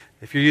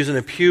If you're using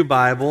a Pew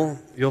Bible,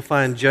 you'll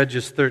find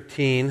Judges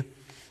 13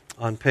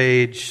 on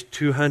page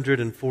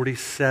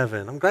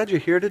 247. I'm glad you're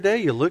here today.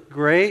 You look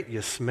great.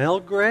 You smell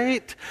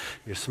great.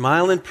 You're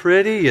smiling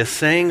pretty. You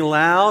sang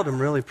loud.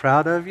 I'm really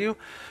proud of you.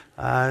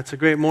 It's a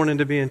great morning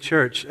to be in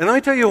church. And let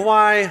me tell you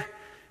why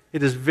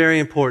it is very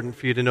important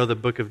for you to know the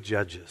book of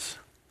Judges.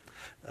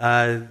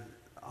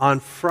 On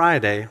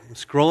Friday, I'm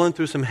scrolling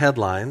through some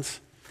headlines.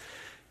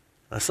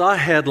 I saw a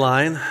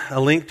headline, a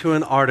link to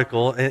an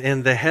article,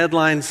 and the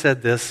headline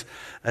said this.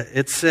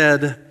 It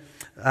said,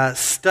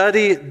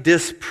 study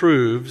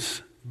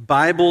disproves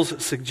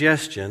Bible's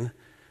suggestion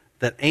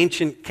that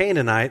ancient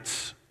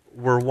Canaanites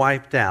were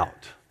wiped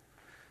out.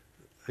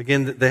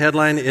 Again, the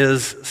headline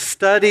is,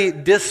 study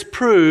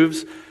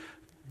disproves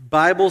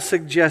Bible's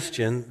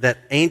suggestion that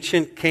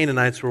ancient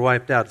Canaanites were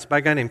wiped out. It's by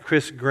a guy named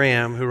Chris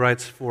Graham, who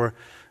writes for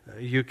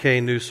a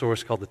UK news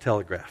source called The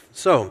Telegraph.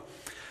 So,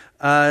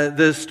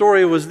 the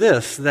story was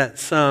this, that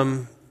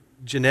some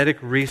genetic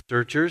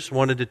researchers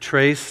wanted to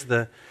trace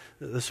the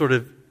sort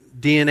of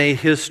DNA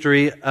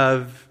history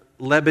of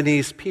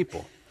Lebanese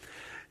people.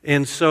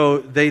 And so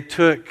they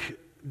took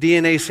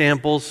DNA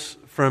samples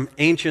from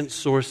ancient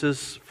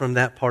sources from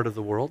that part of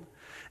the world.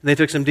 And they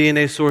took some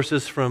DNA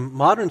sources from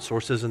modern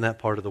sources in that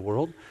part of the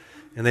world.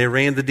 And they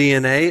ran the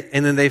DNA,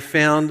 and then they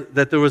found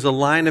that there was a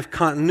line of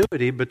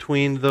continuity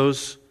between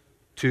those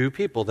two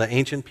people, the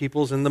ancient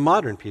peoples and the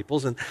modern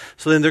peoples. And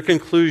so then their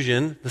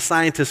conclusion, the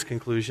scientists'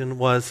 conclusion,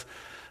 was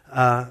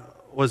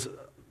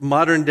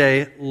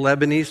modern-day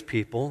Lebanese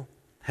people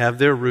have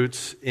their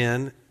roots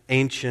in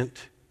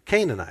ancient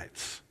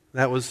Canaanites.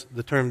 That was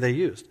the term they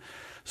used.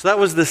 So that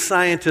was the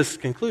scientists'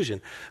 conclusion.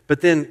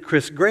 But then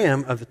Chris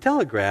Graham of The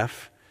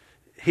Telegraph,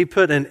 he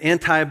put an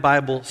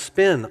anti-Bible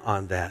spin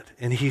on that.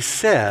 And he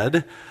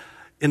said,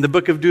 in the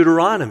book of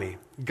Deuteronomy,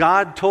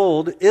 God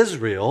told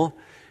Israel,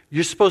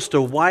 you're supposed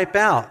to wipe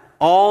out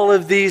all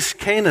of these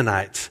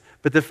Canaanites.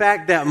 But the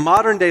fact that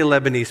modern-day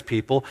Lebanese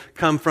people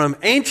come from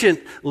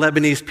ancient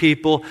Lebanese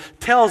people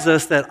tells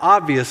us that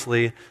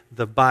obviously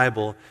the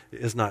Bible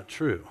is not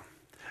true.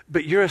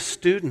 But you're a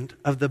student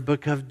of the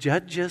book of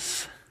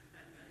Judges.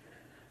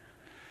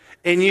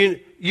 And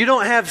you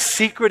don't have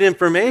secret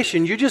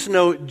information. You just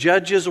know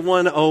Judges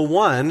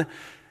 101.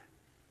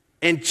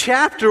 And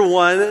chapter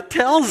 1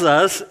 tells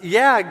us,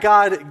 yeah,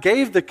 God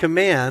gave the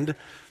command,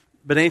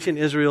 but ancient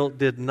Israel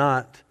did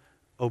not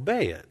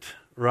obey it,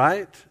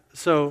 right?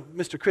 So,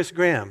 Mr. Chris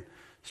Graham,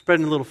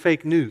 spreading a little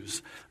fake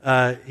news.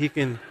 He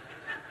can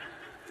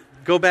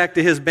go back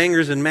to his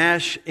bangers and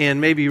mash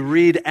and maybe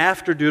read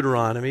after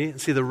Deuteronomy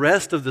and see the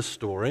rest of the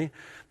story.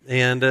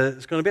 And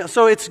it's going to be...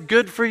 So it's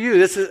good for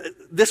you.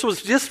 This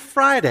was just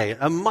Friday,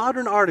 a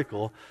modern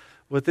article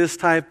with this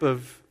type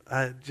of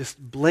just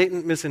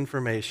blatant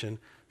misinformation.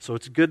 So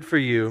it's good for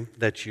you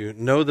that you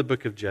know the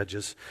book of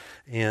Judges.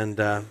 And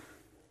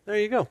there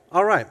you go.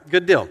 All right,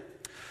 good deal.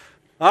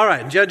 All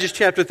right, Judges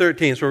chapter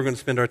 13 is where we're going to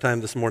spend our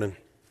time this morning.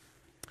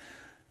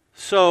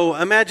 So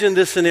imagine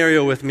this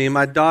scenario with me.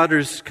 My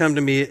daughters come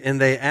to me and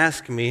they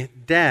ask me,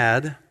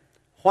 Dad,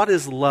 what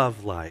is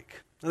love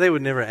like? Now, they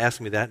would never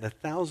ask me that in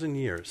 1,000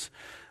 years.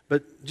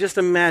 But just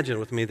imagine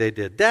with me they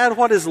did. Dad,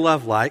 what is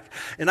love like?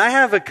 And I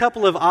have a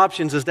couple of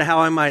options as to how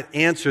I might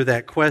answer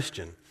that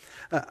question.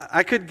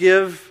 I could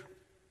give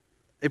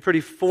a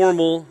pretty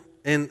formal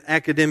and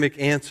academic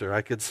answer.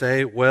 I could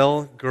say,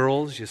 well,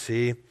 girls, you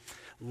see,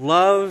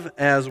 love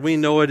as we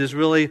know it is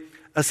really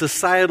a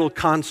societal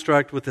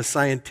construct with a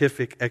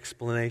scientific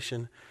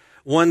explanation.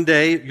 One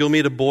day, you'll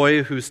meet a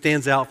boy who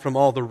stands out from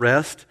all the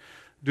rest.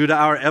 Due to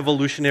our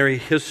evolutionary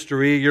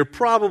history, you're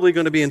probably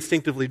going to be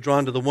instinctively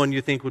drawn to the one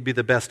you think would be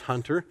the best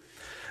hunter.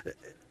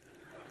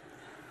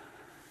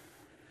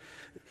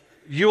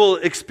 You will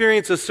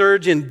experience a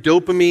surge in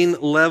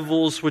dopamine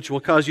levels, which will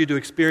cause you to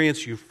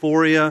experience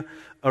euphoria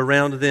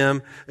around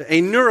them.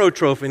 A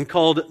neurotrophin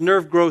called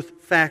nerve growth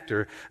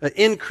factor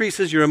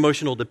increases your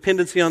emotional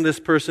dependency on this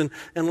person.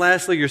 And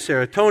lastly, your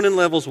serotonin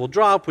levels will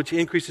drop, which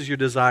increases your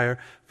desire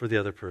for the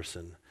other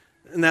person.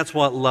 And that's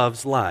what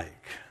love's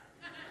like.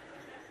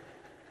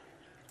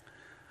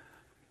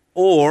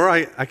 Or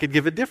I could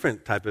give a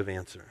different type of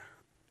answer.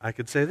 I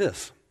could say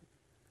this.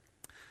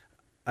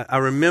 I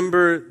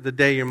remember the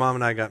day your mom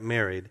and I got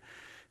married,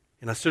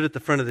 and I stood at the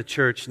front of the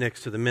church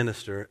next to the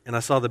minister, and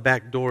I saw the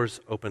back doors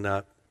open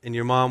up, and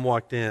your mom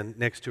walked in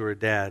next to her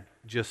dad,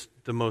 just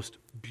the most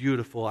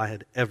beautiful I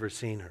had ever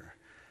seen her.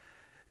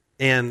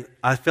 And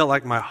I felt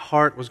like my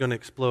heart was going to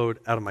explode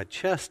out of my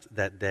chest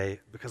that day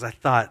because I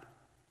thought,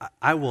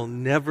 I will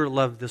never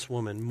love this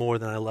woman more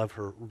than I love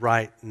her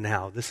right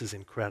now. This is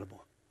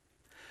incredible.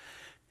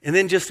 And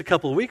then just a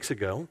couple of weeks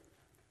ago,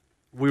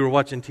 we were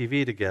watching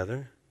TV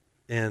together,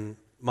 and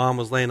Mom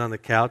was laying on the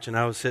couch, and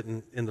I was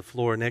sitting in the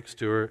floor next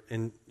to her,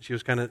 and she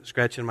was kind of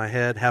scratching my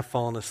head, half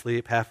falling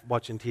asleep, half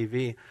watching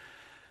TV.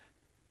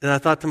 And I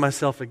thought to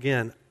myself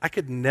again, I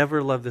could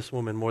never love this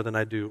woman more than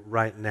I do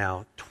right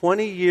now.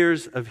 20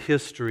 years of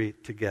history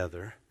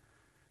together,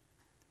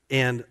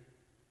 and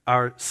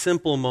our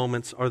simple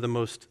moments are the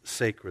most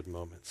sacred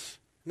moments.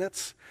 And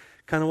that's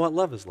kind of what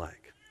love is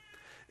like.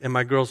 And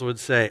my girls would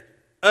say,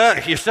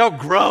 Ugh, you're so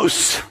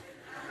gross.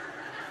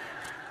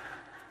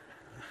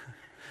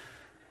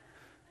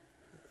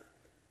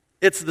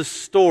 It's the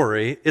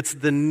story, it's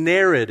the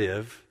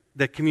narrative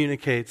that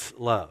communicates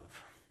love,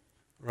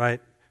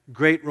 right?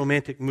 Great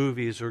romantic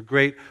movies or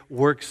great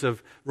works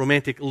of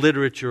romantic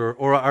literature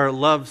or our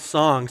love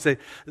songs,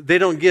 they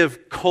don't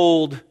give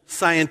cold,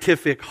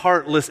 scientific,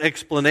 heartless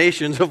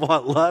explanations of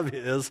what love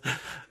is.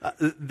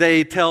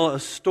 They tell a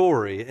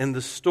story, and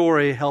the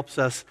story helps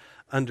us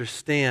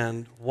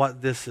understand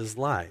what this is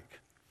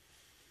like.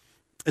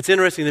 It's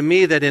interesting to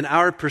me that in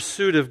our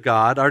pursuit of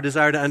God, our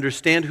desire to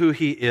understand who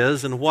He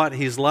is and what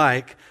He's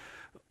like,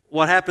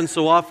 what happens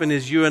so often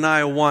is you and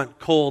I want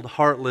cold,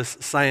 heartless,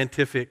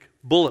 scientific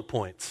bullet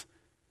points,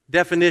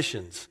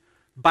 definitions,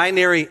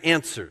 binary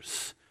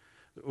answers.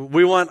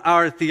 We want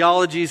our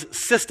theologies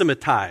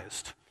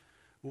systematized.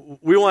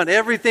 We want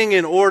everything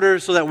in order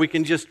so that we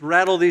can just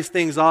rattle these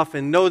things off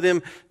and know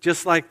them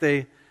just like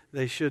they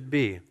should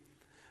be.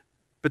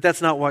 But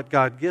that's not what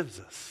God gives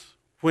us.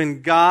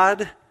 When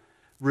God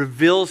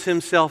reveals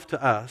Himself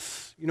to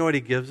us, you know what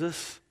He gives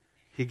us?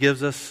 He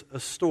gives us a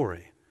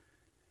story.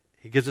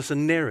 He gives us a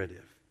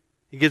narrative.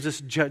 He gives us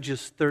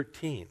Judges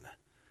 13.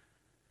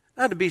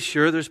 Now, to be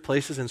sure, there's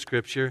places in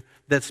Scripture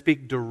that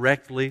speak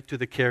directly to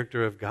the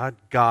character of God.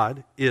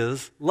 God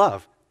is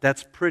love.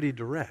 That's pretty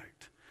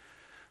direct.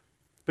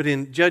 But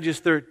in Judges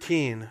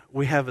 13,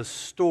 we have a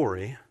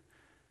story.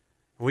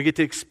 We get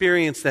to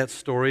experience that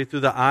story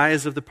through the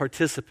eyes of the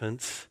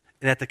participants.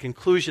 And at the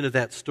conclusion of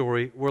that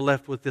story, we're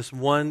left with this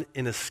one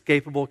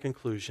inescapable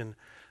conclusion: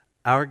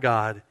 our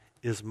God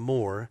is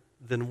more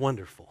than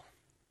wonderful.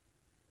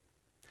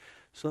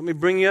 So let me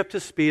bring you up to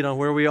speed on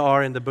where we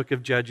are in the book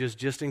of Judges,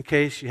 just in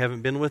case you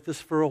haven't been with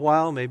us for a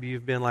while. Maybe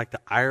you've been like to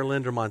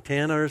Ireland or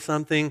Montana or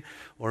something,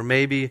 or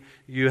maybe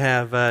you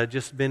have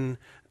just been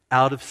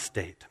out of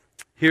state.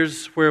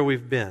 Here's where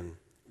we've been.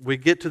 We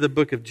get to the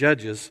book of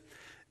Judges,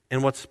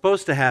 and what's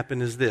supposed to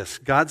happen is this: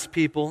 God's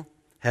people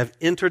have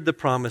entered the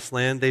promised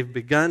land. They've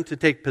begun to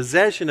take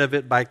possession of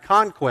it by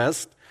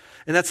conquest,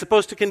 and that's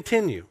supposed to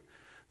continue.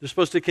 They're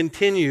supposed to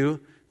continue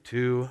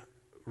to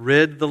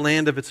rid the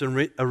land of its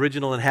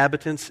original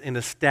inhabitants and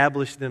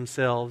establish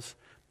themselves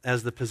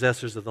as the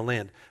possessors of the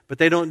land. But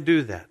they don't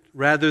do that.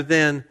 Rather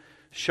than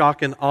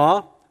shock and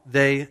awe,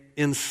 they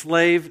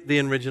enslave the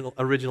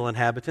original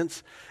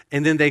inhabitants,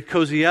 and then they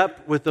cozy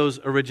up with those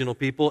original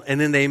people, and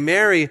then they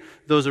marry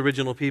those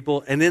original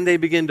people, and then they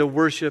begin to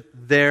worship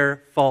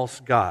their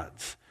false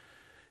gods.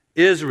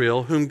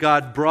 Israel, whom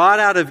God brought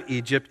out of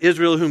Egypt,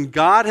 Israel whom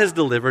God has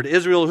delivered,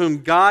 Israel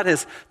whom God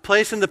has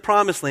placed in the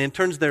promised land,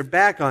 turns their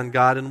back on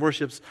God and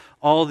worships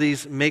all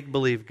these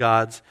make-believe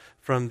gods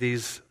from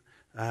these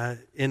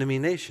enemy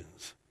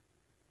nations.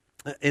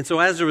 And so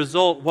as a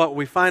result, what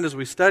we find as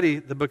we study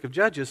the book of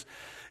Judges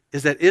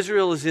is that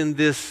Israel is in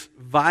this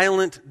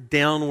violent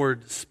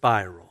downward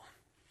spiral.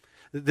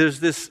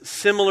 There's this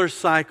similar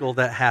cycle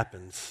that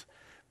happens.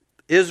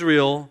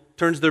 Israel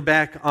turns their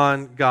back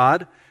on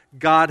God.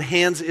 God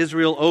hands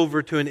Israel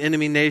over to an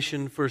enemy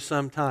nation for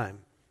some time.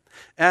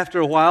 After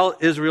a while,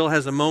 Israel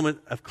has a moment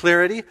of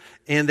clarity,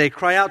 and they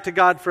cry out to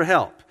God for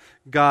help.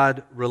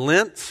 God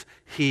relents.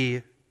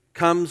 He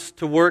comes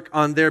to work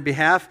on their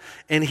behalf,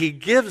 and He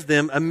gives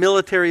them a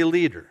military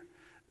leader.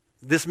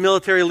 This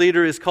military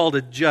leader is called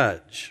a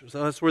judge.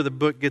 So that's where the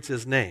book gets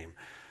its name.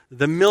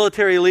 The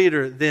military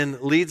leader then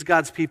leads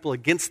God's people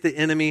against the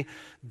enemy,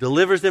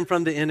 delivers them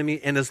from the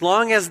enemy, and as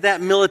long as that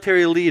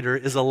military leader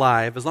is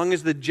alive, as long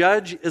as the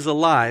judge is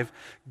alive,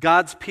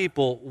 God's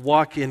people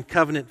walk in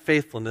covenant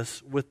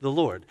faithfulness with the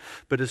Lord.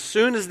 But as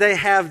soon as they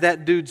have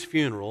that dude's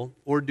funeral,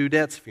 or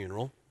dudette's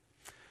funeral,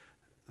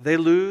 they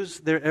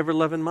lose their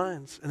ever-loving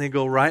minds, and they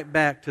go right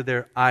back to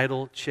their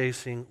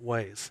idol-chasing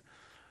ways.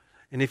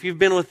 And if you've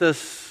been with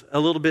us a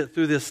little bit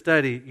through this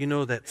study, you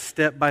know that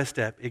step by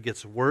step it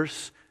gets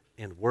worse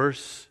and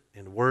worse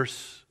and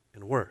worse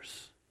and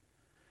worse.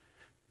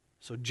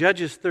 So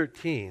Judges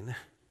 13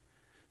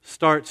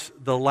 starts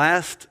the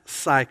last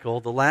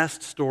cycle, the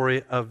last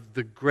story of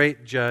the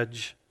great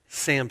judge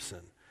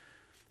Samson.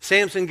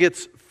 Samson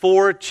gets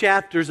 4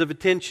 chapters of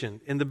attention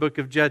in the book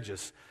of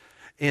Judges.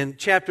 And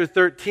chapter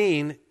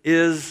 13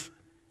 is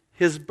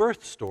his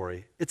birth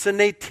story. It's a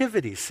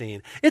nativity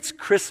scene. It's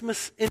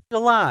Christmas in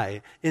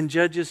July in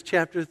Judges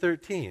chapter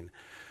 13.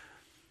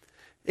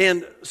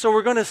 And so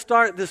we're going to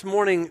start this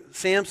morning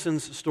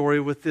Samson's story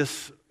with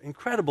this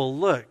incredible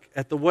look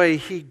at the way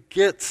he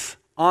gets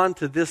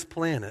onto this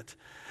planet.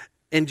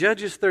 And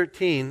Judges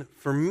 13,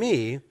 for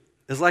me,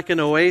 is like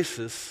an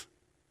oasis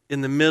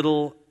in the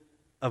middle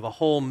of a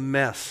whole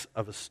mess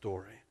of a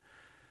story.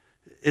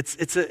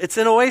 It's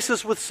an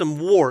oasis with some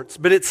warts,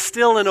 but it's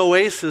still an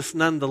oasis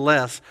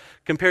nonetheless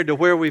compared to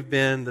where we've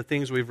been, the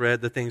things we've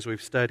read, the things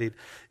we've studied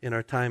in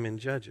our time in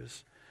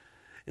Judges.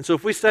 And so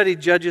if we study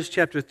Judges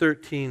chapter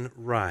 13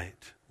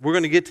 right, we're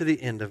going to get to the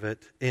end of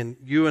it, and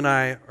you and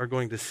I are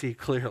going to see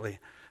clearly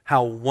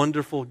how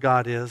wonderful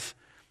God is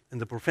and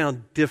the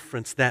profound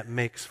difference that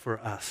makes for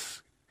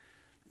us.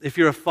 If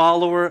you're a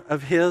follower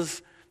of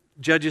His,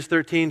 Judges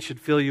 13 should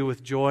fill you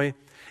with joy.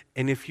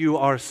 and if you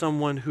are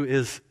someone who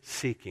is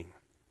seeking.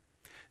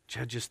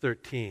 Judges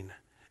 13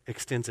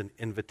 extends an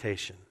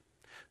invitation.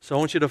 So I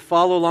want you to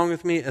follow along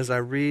with me as I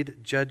read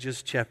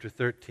Judges chapter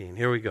 13.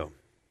 Here we go.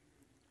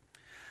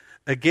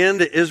 Again,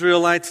 the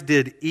Israelites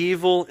did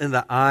evil in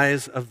the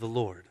eyes of the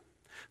Lord.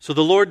 So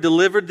the Lord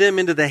delivered them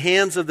into the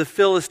hands of the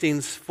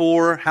Philistines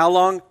for how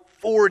long?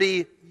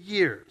 40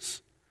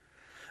 years.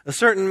 A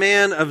certain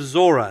man of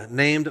Zorah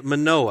named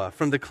Manoah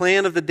from the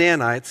clan of the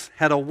Danites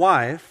had a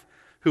wife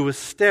who was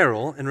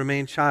sterile and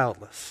remained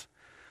childless.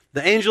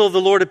 The angel of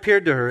the Lord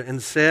appeared to her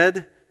and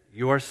said,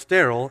 "You are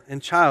sterile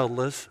and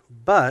childless,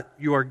 but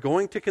you are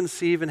going to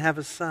conceive and have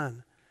a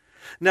son.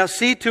 Now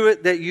see to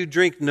it that you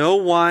drink no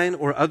wine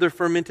or other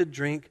fermented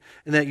drink,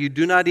 and that you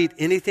do not eat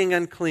anything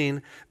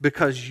unclean,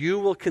 because you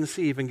will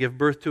conceive and give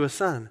birth to a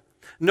son.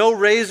 No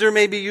razor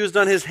may be used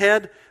on his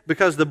head,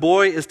 because the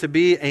boy is to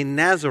be a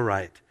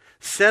Nazirite,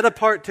 set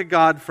apart to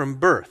God from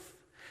birth,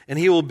 and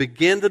he will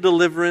begin the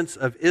deliverance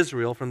of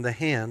Israel from the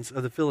hands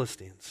of the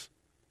Philistines."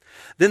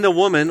 Then the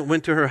woman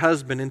went to her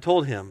husband and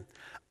told him,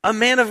 "A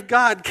man of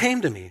God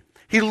came to me.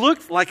 He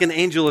looked like an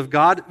angel of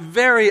God,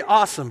 very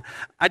awesome.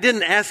 I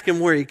didn't ask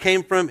him where he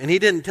came from, and he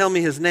didn't tell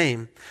me his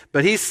name.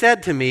 But he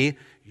said to me,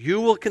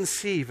 'You will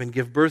conceive and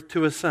give birth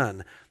to a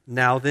son.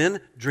 Now then,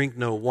 drink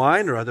no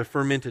wine or other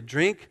fermented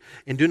drink,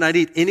 and do not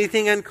eat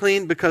anything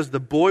unclean, because the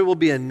boy will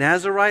be a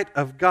Nazirite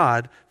of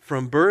God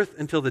from birth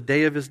until the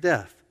day of his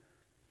death.'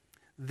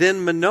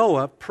 Then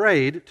Manoah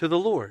prayed to the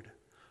Lord,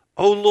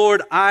 'O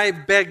Lord, I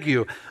beg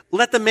you,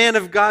 let the man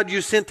of God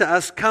you sent to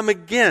us come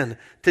again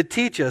to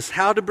teach us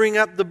how to bring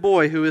up the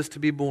boy who is to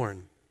be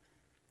born.'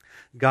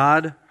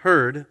 God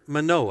heard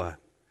Manoah,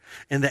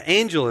 and the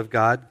angel of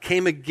God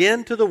came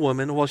again to the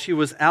woman while she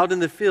was out in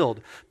the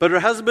field. But her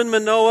husband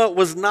Manoah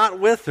was not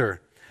with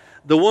her.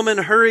 The woman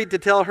hurried to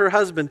tell her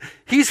husband,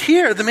 'He's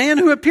here, the man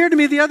who appeared to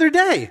me the other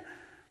day.'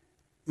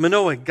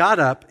 Manoah got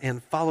up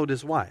and followed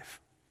his wife.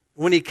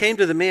 When he came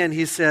to the man,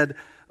 he said,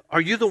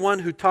 'Are you the one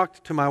who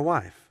talked to my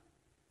wife?'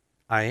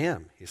 'I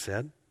am,' he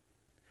said.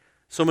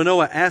 So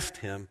Manoah asked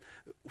him,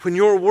 'When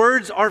your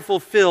words are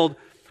fulfilled,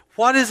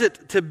 what is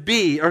to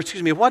be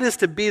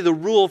the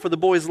rule for the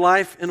boy's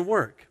life and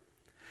work?'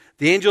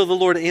 The angel of the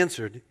Lord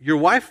answered, 'Your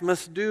wife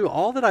must do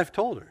all that I've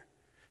told her.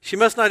 She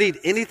must not eat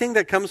anything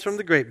that comes from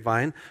the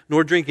grapevine,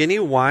 nor drink any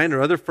wine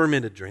or other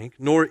fermented drink,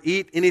 nor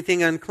eat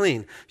anything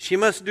unclean. She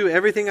must do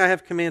everything I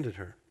have commanded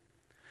her.'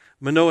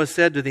 Manoah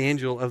said to the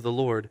angel of the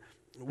Lord,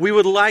 'We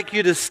would like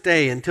you to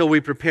stay until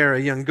we prepare a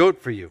young goat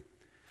for you.'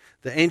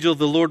 The angel of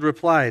the Lord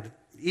replied,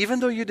 'Even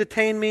though you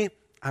detain me,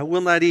 I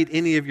will not eat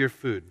any of your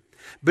food.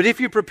 But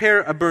if you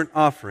prepare a burnt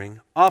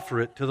offering,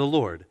 offer it to the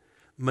Lord.'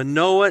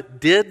 Manoah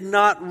did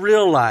not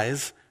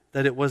realize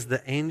that it was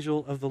the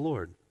angel of the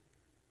Lord.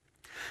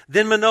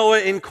 Then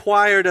Manoah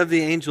inquired of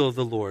the angel of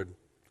the Lord,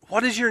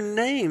 'What is your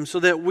name, so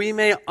that we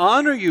may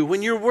honor you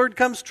when your word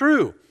comes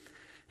true?'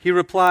 He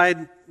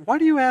replied, 'Why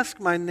do you ask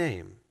my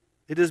name?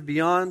 It is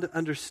beyond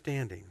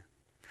understanding.'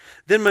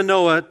 Then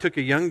Manoah took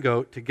a young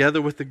goat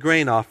together with the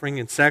grain offering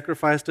and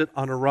sacrificed it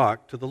on a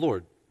rock to the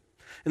Lord.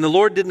 And the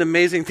Lord did an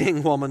amazing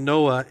thing while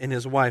Manoah and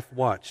his wife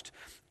watched.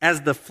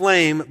 As the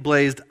flame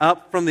blazed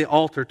up from the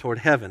altar toward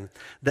heaven,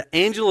 the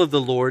angel of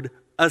the Lord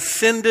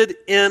ascended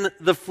in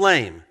the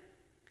flame.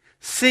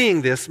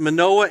 Seeing this,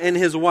 Manoah and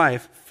his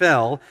wife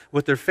fell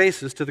with their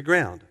faces to the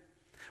ground.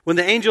 When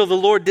the angel of the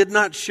Lord did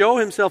not show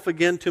himself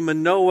again to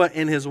Manoah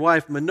and his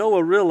wife,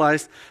 Manoah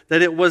realized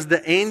that it was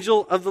the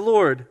angel of the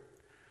Lord.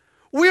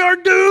 'We are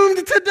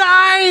doomed to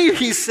die,'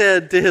 he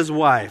said to his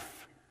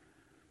wife.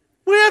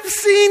 'We have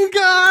seen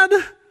God.'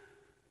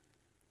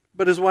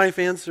 But his wife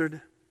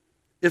answered,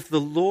 'If the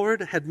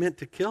Lord had meant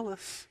to kill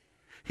us,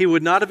 he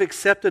would not have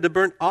accepted a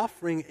burnt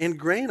offering and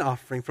grain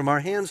offering from our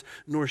hands,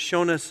 nor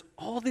shown us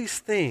all these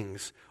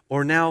things,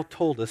 or now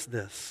told us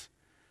this.'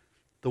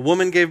 The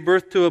woman gave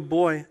birth to a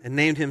boy and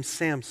named him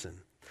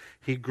Samson.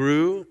 He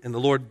grew, and the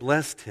Lord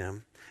blessed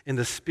him. And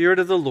the Spirit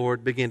of the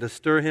Lord began to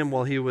stir him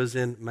while he was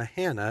in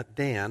Mahaneh,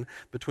 Dan,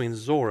 between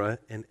Zorah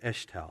and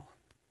Eshtaol."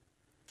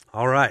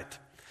 All right.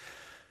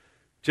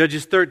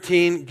 Judges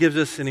 13 gives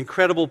us an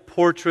incredible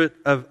portrait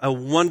of a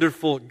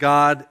wonderful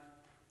God.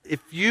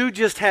 If you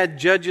just had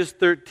Judges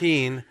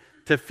 13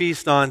 to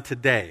feast on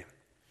today,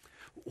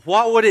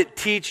 what would it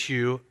teach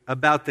you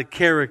about the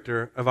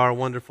character of our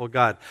wonderful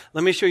God?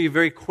 Let me show you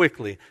very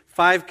quickly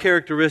 5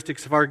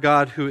 characteristics of our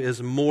God who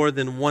is more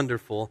than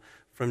wonderful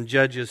from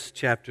Judges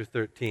chapter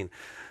 13.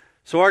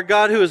 So our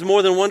God who is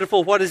more than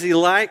wonderful, what is he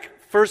like?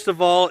 First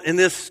of all, in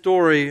this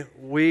story,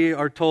 we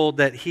are told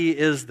that he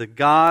is the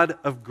God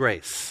of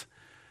grace.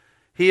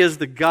 He is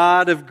the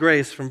God of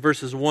grace from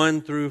verses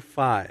 1 through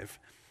 5.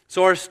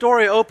 So our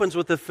story opens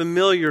with a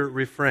familiar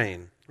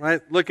refrain,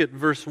 right? Look at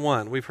verse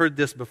 1. We've heard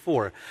this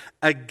before.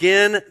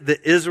 "Again, the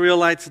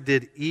Israelites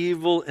did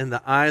evil in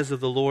the eyes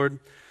of the Lord.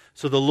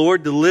 So the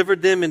Lord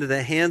delivered them into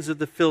the hands of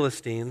the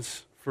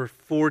Philistines for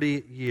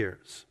 40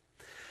 years.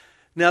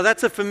 Now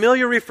that's a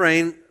familiar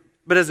refrain,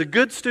 but as a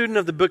good student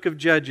of the book of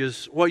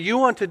Judges, what you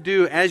want to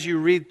do as you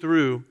read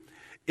through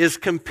is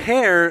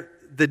compare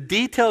the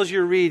details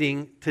you're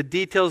reading to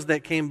details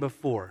that came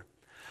before.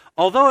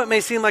 Although it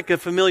may seem like a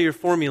familiar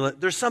formula,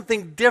 there's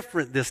something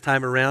different this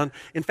time around.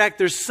 In fact,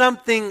 there's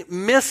something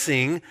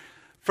missing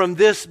from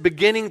this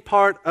beginning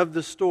part of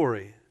the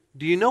story.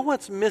 Do you know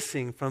what's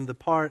missing from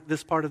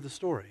this part of the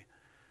story?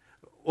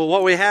 Well,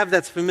 what we have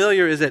that's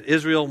familiar is that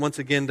Israel once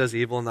again does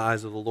evil in the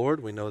eyes of the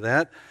Lord. We know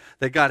that.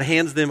 That God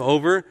hands them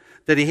over,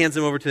 that he hands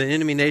them over to an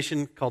enemy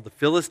nation called the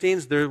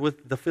Philistines. They're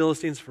with the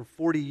Philistines for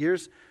 40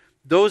 years.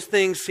 Those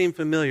things seem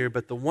familiar,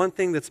 but the one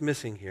thing that's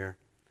missing here,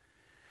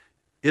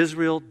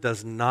 Israel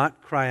does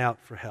not cry out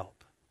for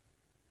help.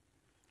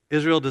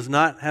 Israel does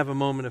not have a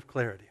moment of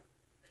clarity.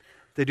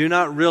 They do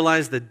not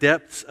realize the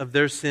depths of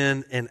their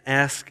sin and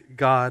ask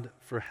God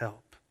for help.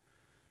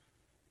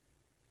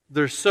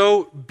 They're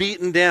so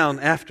beaten down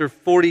after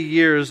 40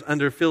 years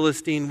under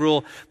Philistine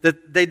rule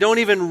that they don't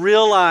even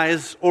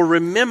realize or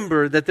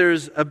remember that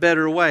there's a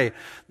better way.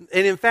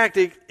 And in fact,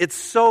 it's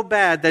so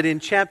bad that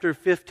in chapter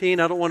 15,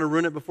 I don't want to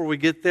ruin it before we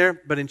get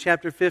there, but in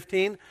chapter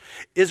 15,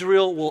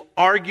 Israel will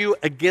argue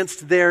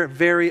against their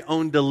very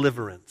own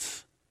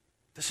deliverance.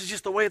 This is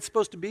just the way it's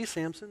supposed to be,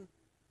 Samson.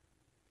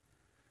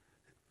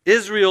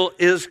 Israel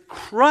is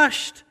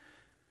crushed,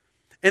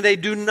 and they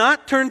do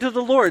not turn to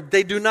the Lord.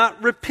 They do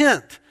not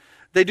repent.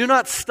 They do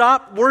not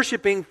stop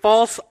worshiping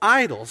false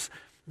idols.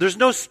 There's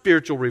no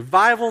spiritual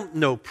revival,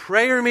 no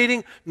prayer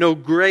meeting, no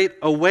great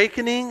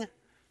awakening.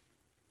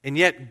 And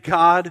yet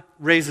God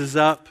raises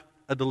up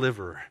a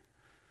deliverer.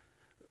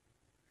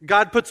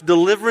 God puts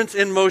deliverance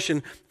in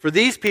motion for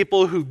these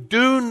people who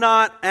do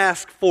not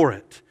ask for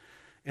it.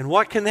 And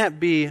what can that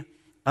be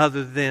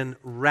other than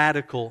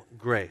radical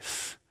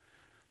grace?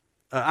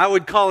 I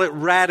would call it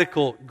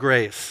radical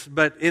grace,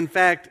 but in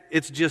fact,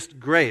 it's just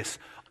grace.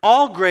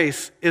 All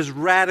grace is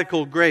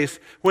radical grace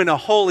when a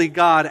holy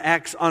God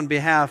acts on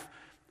behalf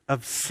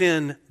of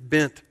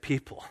sin-bent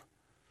people.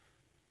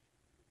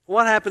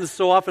 What happens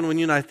so often when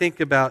you and I think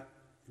about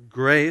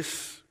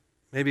grace,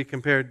 maybe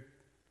compared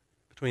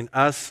between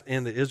us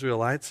and the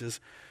Israelites, is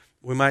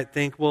we might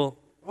think, well,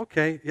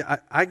 okay, yeah,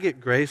 I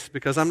get grace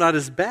because I'm not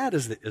as bad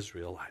as the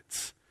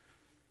Israelites.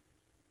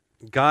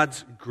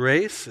 God's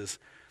grace is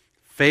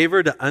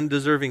favor to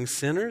undeserving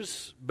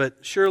sinners, but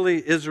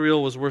surely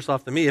Israel was worse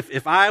off than me.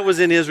 If I was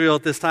in Israel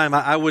at this time,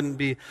 I wouldn't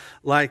be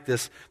like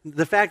this.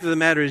 The fact of the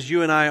matter is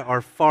you and I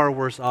are far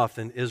worse off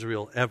than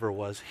Israel ever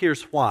was.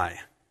 Here's why.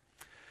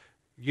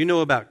 You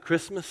know about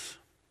Christmas,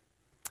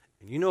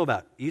 and you know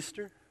about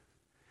Easter,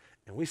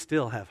 and we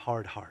still have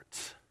hard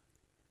hearts.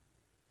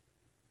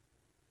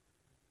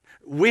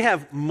 We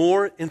have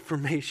more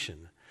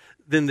information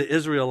than the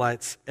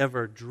Israelites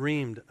ever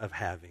dreamed of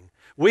having.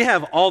 We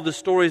have all the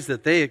stories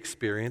that they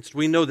experienced.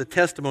 We know the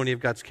testimony of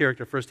God's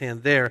character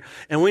firsthand there,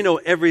 and we know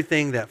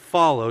everything that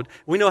followed.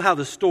 We know how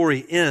the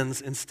story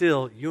ends, and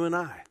still, you and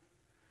I,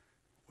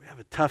 we have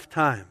a tough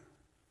time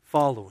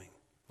following,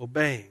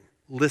 obeying,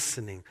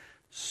 listening,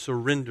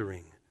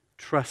 surrendering,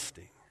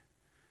 trusting.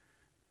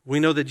 We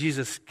know that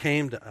Jesus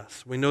came to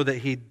us. We know that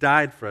he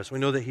died for us. We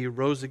know that he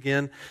rose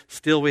again.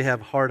 Still, we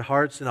have hard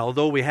hearts. And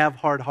although we have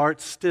hard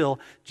hearts, still,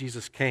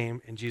 Jesus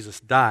came and Jesus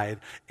died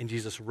and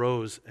Jesus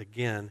rose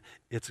again.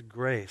 It's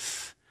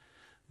grace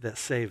that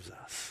saves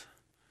us.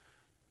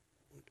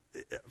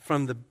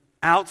 From the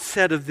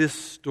outset of this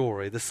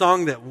story,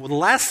 the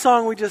last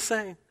song we just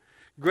sang,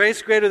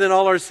 Grace Greater Than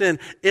All Our Sin,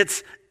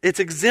 it's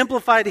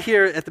exemplified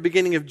here at the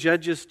beginning of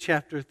Judges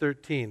chapter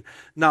 13.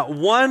 Not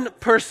one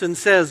person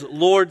says,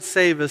 Lord,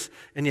 save us,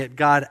 and yet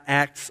God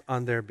acts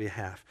on their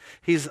behalf.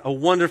 He's a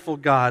wonderful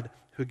God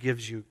who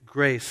gives you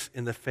grace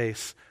in the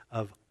face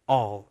of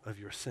all of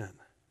your sin.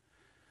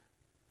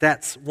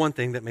 That's one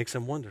thing that makes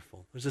him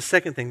wonderful. There's a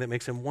second thing that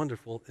makes him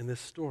wonderful in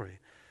this story.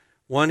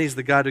 One, he's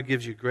the God who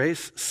gives you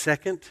grace.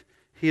 Second,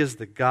 he is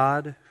the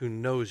God who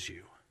knows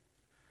you.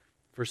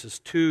 Verses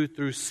 2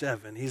 through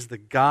 7. He's the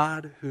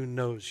God who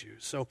knows you.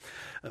 So,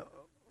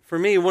 for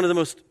me, one of the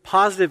most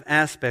positive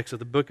aspects of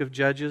the book of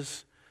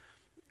Judges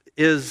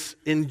is,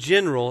 in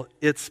general,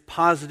 its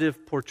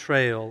positive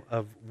portrayal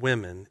of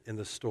women in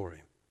the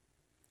story.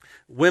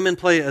 Women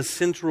play a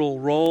central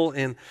role,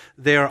 and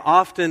they are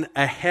often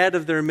ahead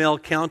of their male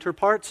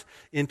counterparts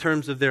in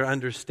terms of their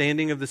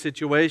understanding of the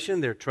situation,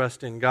 their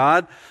trust in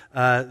God,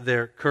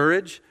 their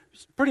courage.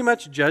 Pretty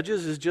much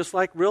Judges is just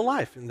like real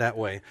life in that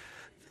way.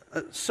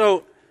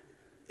 So,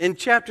 in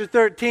chapter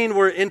 13,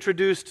 we're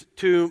introduced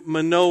to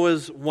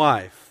Manoah's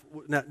wife.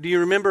 Now, do you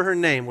remember her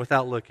name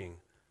without looking?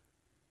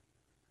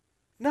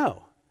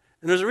 No.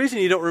 And there's a reason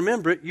you don't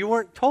remember it. You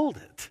weren't told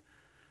it.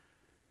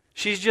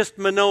 She's just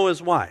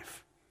Manoah's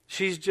wife.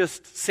 She's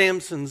just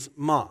Samson's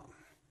mom.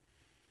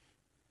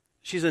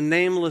 She's a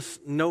nameless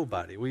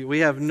nobody. We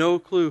have no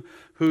clue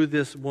who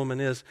this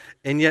woman is.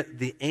 And yet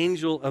the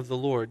angel of the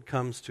Lord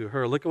comes to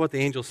her. Look at what the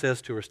angel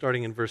says to her,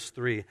 starting in verse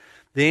 3.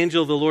 The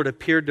angel of the Lord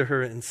appeared to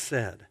her and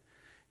said,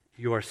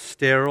 "You are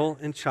sterile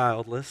and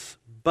childless,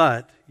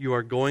 but you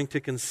are going to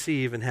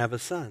conceive and have a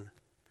son.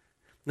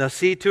 Now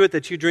see to it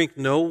that you drink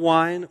no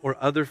wine or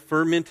other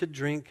fermented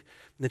drink,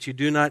 and that you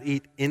do not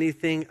eat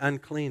anything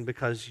unclean,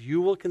 because you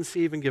will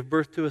conceive and give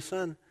birth to a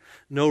son.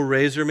 No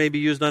razor may be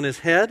used on his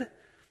head,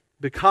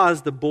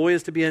 because the boy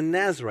is to be a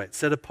Nazirite,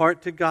 set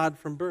apart to God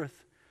from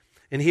birth.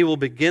 And he will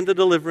begin the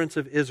deliverance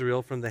of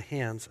Israel from the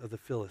hands of the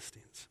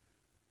Philistines.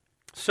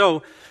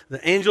 So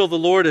the angel of the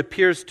Lord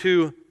appears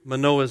to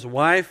Manoah's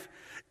wife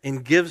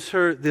and gives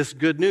her this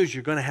good news.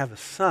 You're going to have a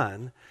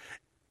son,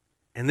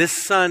 and this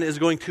son is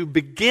going to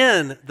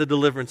begin the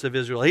deliverance of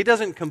Israel. He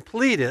doesn't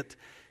complete it,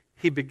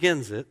 he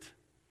begins it.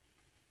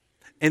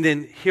 And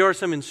then here are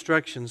some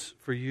instructions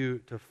for you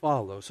to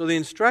follow. So the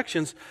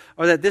instructions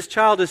are that this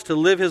child is to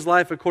live his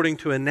life according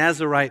to a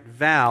Nazirite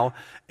vow.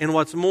 And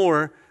what's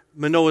more,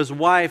 Manoah's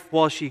wife,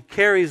 while she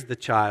carries the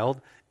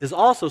child, is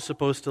also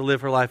supposed to live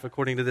her life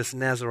according to this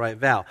Nazirite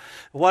vow.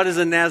 What is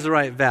a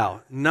Nazirite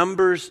vow?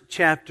 Numbers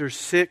chapter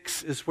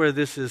 6 is where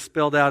this is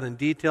spelled out in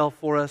detail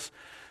for us.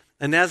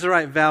 A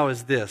Nazirite vow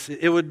is this.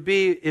 It would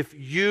be if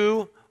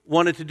you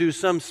wanted to do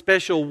some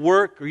special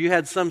work or you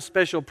had some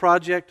special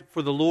project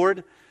for the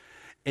Lord,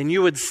 and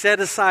you would set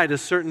aside a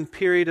certain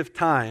period of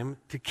time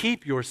to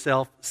keep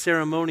yourself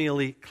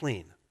ceremonially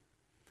clean.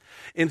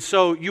 And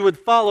so you would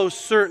follow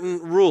certain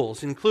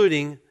rules,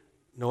 including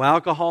no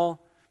alcohol,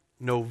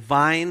 no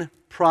vine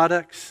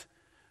products,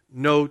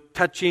 no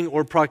touching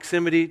or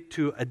proximity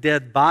to a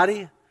dead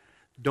body,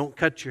 don't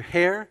cut your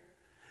hair,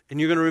 and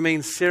you're going to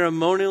remain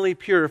ceremonially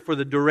pure for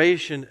the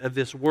duration of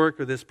this work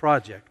or this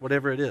project,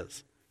 whatever it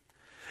is.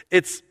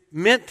 It's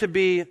meant to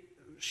be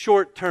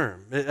short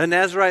term. A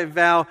Nazirite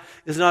vow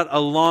is not a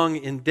long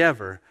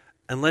endeavor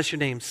unless your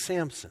name's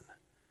Samson.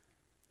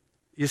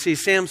 You see,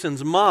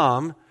 Samson's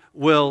mom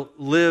will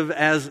live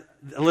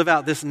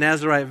out this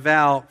Nazirite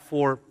vow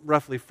for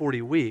roughly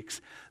 40 weeks.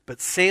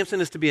 But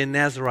Samson is to be a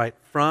Nazirite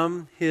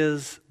from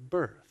his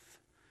birth.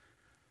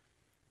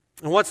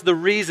 And what's the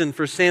reason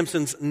for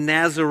Samson's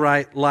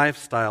Nazirite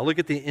lifestyle? Look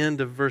at the end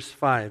of verse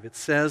 5. It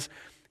says,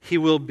 he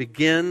will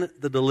begin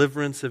the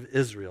deliverance of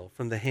Israel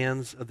from the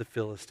hands of the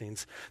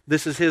Philistines.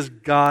 This is his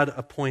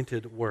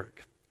God-appointed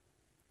work.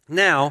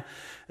 Now,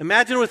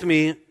 imagine with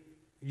me,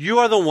 you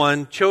are the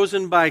one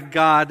chosen by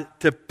God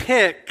to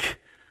pick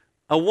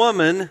a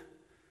woman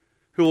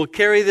who will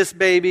carry this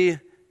baby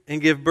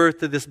and give birth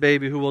to this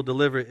baby who will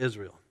deliver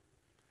Israel.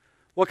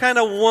 What kind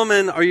of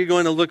woman are you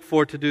going to look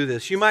for to do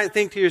this? You might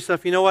think to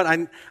yourself, you know what,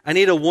 I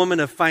need a woman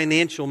of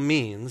financial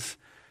means.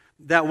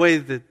 That way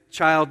the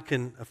child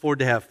can afford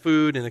to have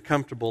food and a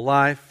comfortable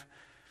life.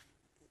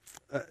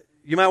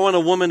 You might want a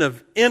woman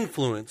of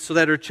influence so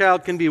that her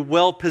child can be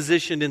well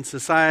positioned in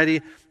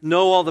society,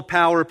 know all the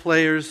power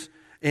players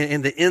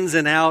and the ins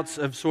and outs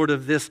of sort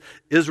of this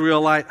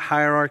Israelite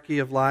hierarchy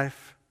of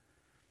life.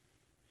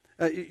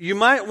 You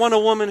might want a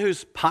woman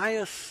who's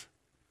pious,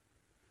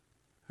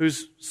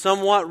 who's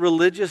somewhat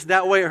religious.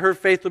 That way her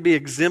faith will be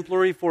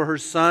exemplary for her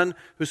son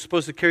who's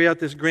supposed to carry out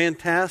this grand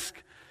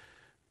task.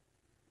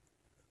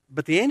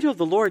 But the angel of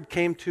the Lord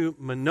came to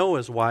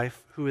Manoah's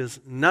wife, who is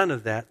none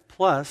of that,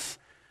 plus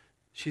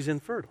she's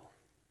infertile.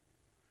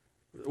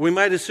 We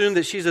might assume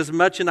that she's as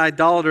much an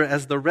idolater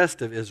as the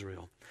rest of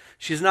Israel.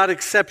 She's not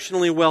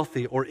exceptionally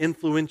wealthy or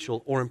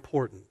influential or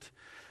important.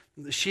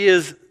 She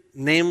is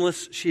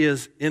nameless, she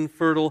is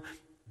infertile,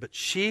 but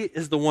she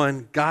is the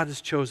one God has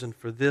chosen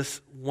for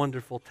this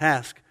wonderful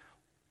task.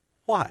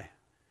 Why?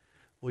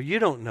 Well, you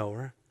don't know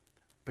her,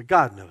 but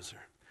God knows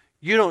her.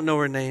 You don't know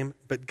her name,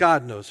 but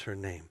God knows her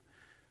name.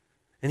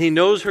 And He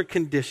knows her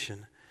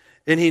condition,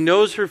 and He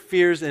knows her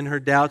fears and her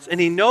doubts, and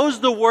He knows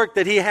the work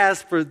that He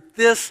has for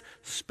this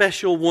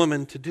special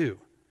woman to do.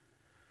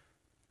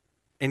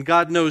 And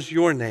God knows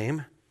your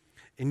name,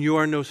 and you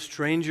are no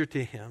stranger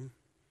to Him.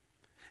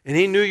 And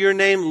He knew your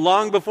name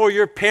long before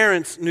your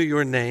parents knew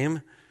your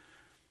name.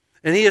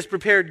 And He has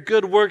prepared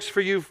good works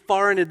for you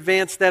far in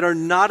advance that are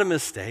not a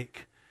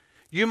mistake.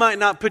 You might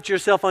not put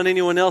yourself on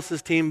anyone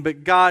else's team,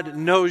 but God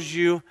knows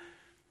you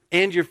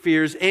and your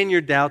fears and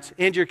your doubts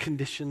and your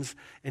conditions,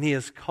 and He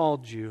has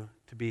called you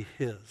to be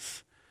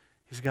His.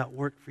 He's got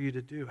work for you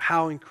to do.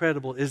 How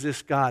incredible is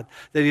this God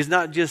that He's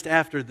not just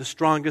after the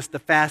strongest, the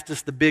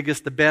fastest, the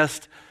biggest, the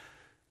best,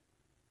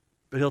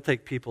 but He'll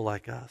take people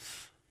like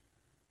us,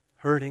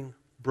 hurting,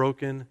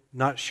 broken,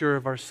 not sure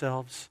of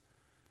ourselves.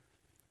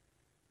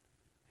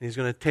 And He's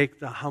going to take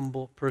the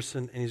humble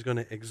person and He's going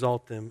to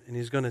exalt them, and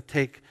He's going to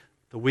take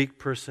the weak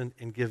person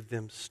and give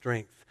them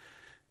strength.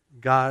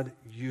 God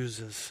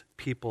uses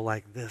people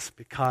like this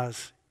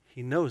because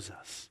He knows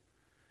us.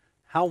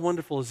 How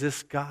wonderful is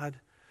this God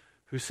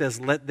who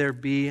says, "Let there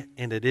be,"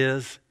 and it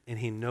is, and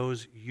He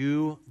knows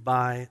you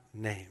by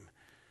name.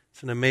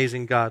 It's an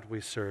amazing God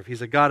we serve.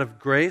 He's a God of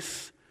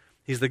grace.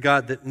 He's the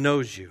God that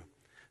knows you.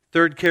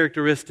 Third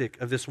characteristic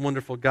of this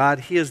wonderful God,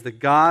 He is the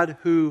God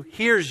who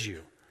hears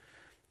you.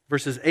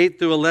 Verses 8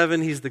 through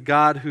 11, He's the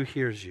God who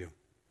hears you.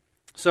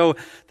 So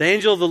the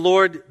angel of the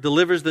Lord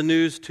delivers the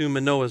news to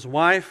Manoah's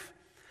wife.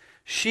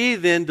 She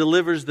then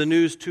delivers the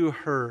news to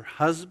her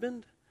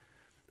husband.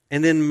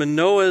 And then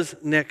Manoah's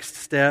next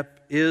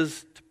step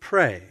is to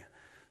pray.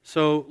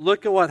 So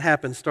look at what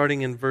happens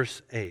starting in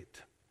verse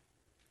 8.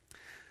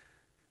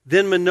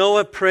 Then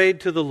Manoah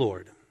prayed to the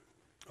Lord,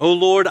 "O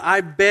Lord,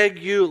 I beg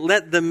you,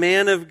 let the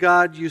man of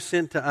God you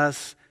sent to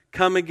us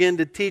come again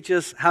to teach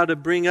us how to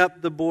bring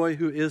up the boy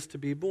who is to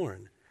be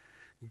born.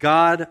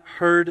 God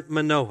heard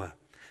Manoah,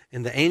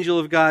 and the angel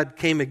of God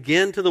came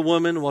again to the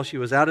woman while she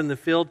was out in the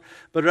field,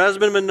 but her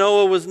husband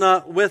Manoah was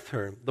not with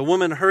her. The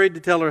woman hurried to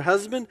tell her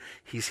husband,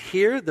 "He's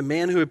here, the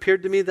man who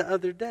appeared to me the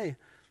other day."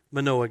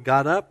 Manoah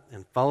got up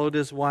and followed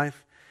his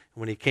wife.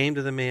 And when he came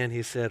to the man,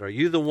 he said, "Are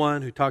you the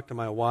one who talked to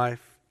my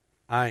wife?"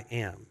 "I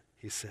am,"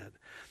 he said.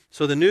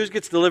 So the news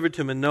gets delivered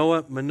to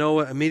Manoah.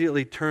 Manoah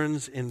immediately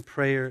turns in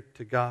prayer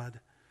to God.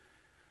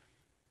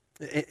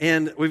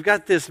 And we've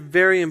got this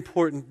very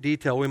important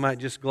detail we might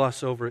just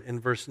gloss over in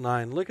verse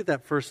 9. Look at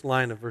that first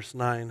line of verse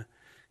 9.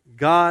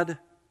 God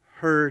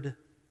heard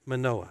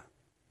Manoah.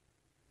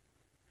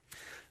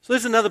 So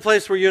this is another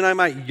place where you and I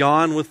might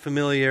yawn with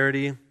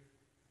familiarity.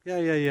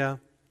 Yeah.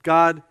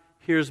 God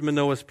hears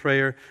Manoah's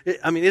prayer.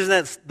 Isn't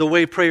that the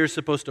way prayer is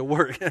supposed to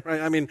work?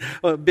 Right?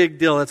 A big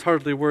deal. That's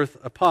hardly worth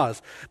a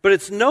pause. But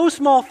it's no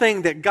small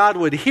thing that God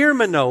would hear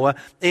Manoah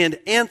and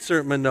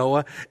answer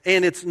Manoah.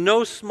 And it's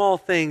no small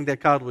thing that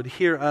God would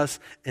hear us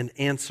and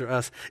answer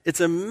us.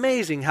 It's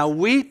amazing how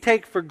we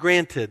take for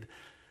granted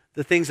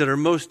the things that are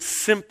most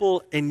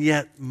simple and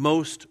yet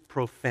most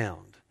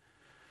profound.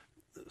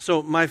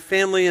 So my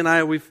family and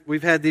I,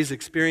 we've had these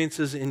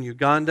experiences in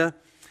Uganda.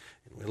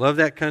 We love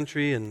that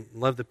country and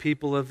love the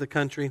people of the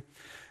country.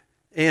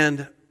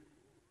 And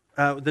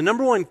the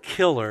number one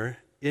killer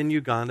in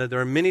Uganda, there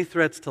are many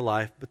threats to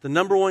life, but the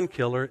number one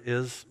killer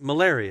is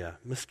malaria,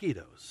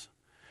 mosquitoes.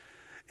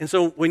 And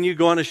so when you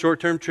go on a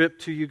short-term trip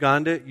to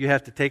Uganda, you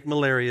have to take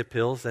malaria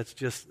pills.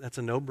 That's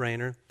a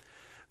no-brainer.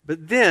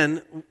 But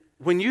then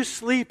when you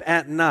sleep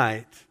at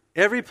night,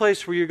 every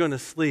place where you're going to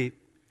sleep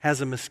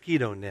has a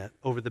mosquito net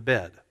over the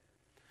bed.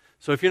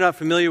 So if you're not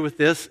familiar with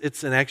this,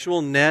 it's an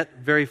actual net,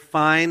 very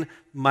fine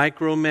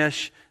micro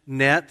mesh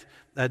net.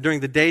 During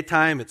the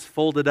daytime, it's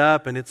folded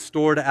up and it's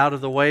stored out of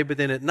the way. But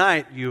then at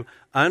night, you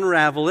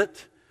unravel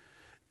it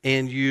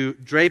and you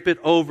drape it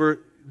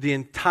over the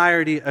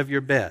entirety of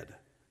your bed.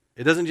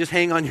 It doesn't just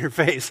hang on your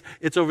face.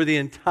 It's over the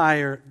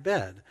entire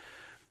bed.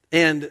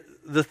 And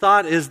the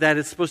thought is that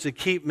it's supposed to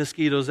keep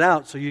mosquitoes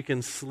out so you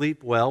can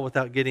sleep well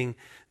without getting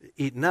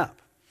eaten up.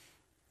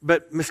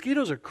 But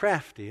mosquitoes are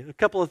crafty. A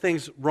couple of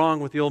things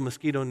wrong with the old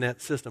mosquito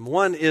net system.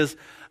 One is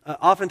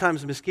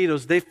oftentimes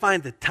mosquitoes, they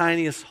find the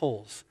tiniest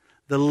holes,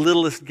 the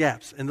littlest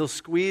gaps, and they'll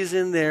squeeze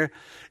in there,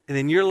 and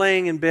then you're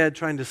laying in bed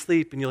trying to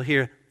sleep, and you'll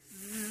hear,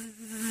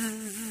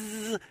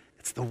 zzz.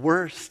 It's the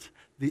worst.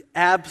 The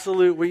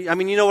absolute,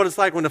 you know what it's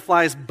like when the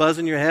flies buzz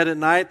in your head at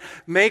night?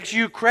 Makes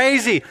you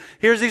crazy.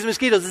 Here's these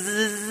mosquitoes.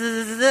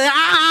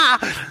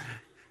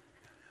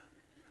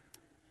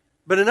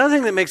 But another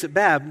thing that makes it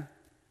bad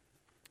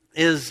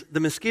is the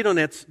mosquito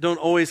nets don't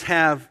always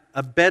have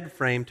a bed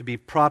frame to be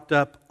propped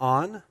up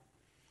on.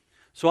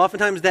 So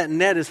oftentimes that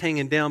net is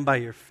hanging down by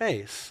your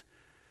face.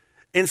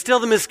 And still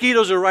the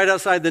mosquitoes are right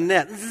outside the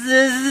net.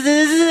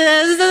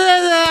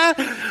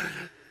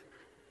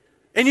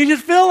 And you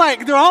just feel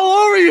like they're all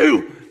over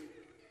you.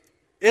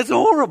 It's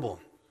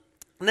horrible.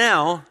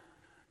 Now,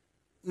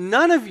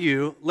 none of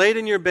you laid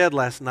in your bed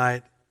last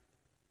night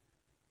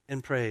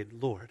and prayed,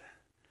 "Lord,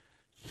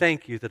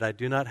 thank you that I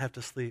do not have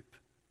to sleep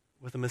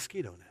with a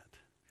mosquito net."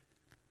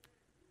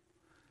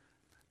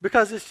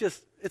 Because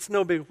it's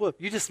no big whoop.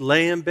 You just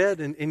lay in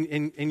bed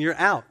and you're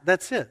out.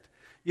 That's it.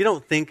 You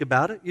don't think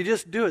about it. You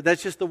just do it.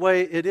 That's just the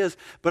way it is.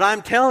 But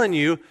I'm telling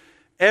you,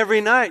 every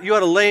night you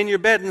ought to lay in your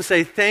bed and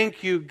say,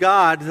 "Thank you,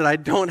 God, that I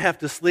don't have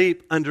to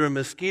sleep under a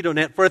mosquito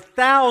net," for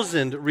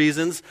 1,000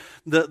 reasons,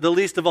 the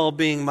least of all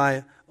being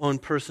my own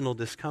personal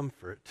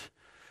discomfort.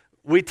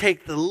 We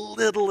take the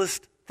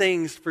littlest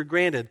things for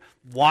granted.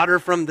 Water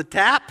from the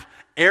tap,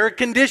 air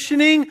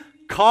conditioning,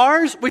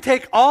 cars. We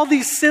take all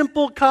these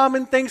simple,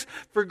 common things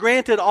for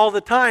granted all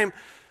the time,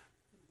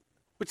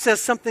 which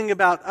says something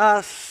about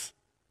us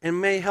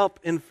and may help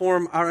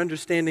inform our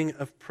understanding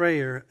of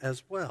prayer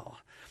as well.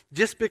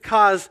 Just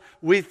because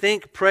we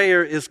think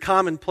prayer is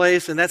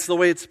commonplace and that's the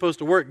way it's supposed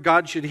to work,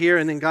 God should hear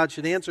and then God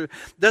should answer,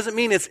 doesn't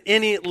mean it's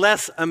any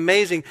less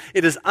amazing.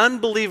 It is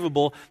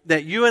unbelievable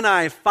that you and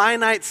I,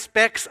 finite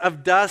specks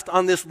of dust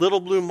on this little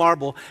blue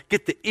marble,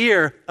 get the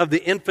ear of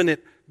the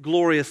infinite,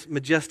 glorious,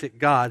 majestic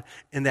God,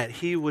 and that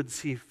He would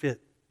see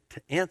fit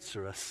to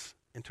answer us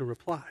and to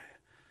reply.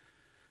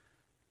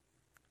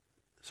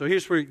 So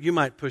here's where you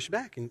might push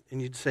back and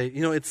you'd say,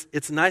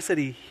 it's nice that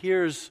He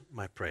hears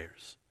my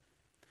prayers.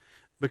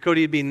 But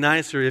Cody, it'd be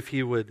nicer if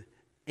He would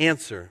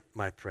answer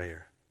my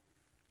prayer.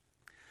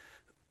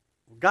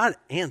 God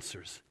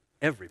answers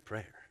every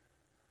prayer.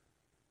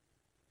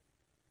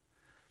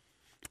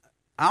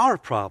 Our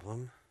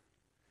problem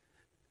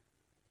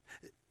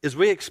is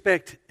we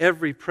expect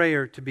every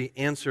prayer to be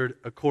answered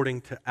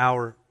according to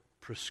our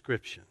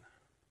prescription.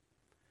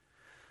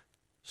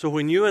 So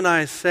when you and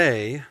I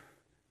say,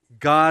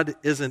 "God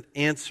isn't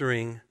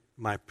answering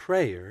my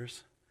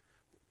prayers,"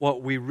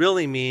 what we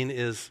really mean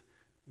is,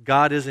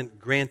 God isn't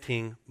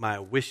granting my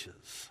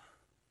wishes.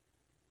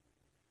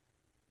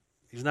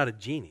 He's not a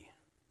genie.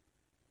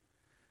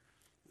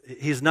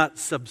 He's not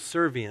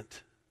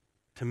subservient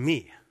to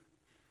me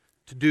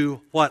to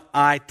do what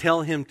I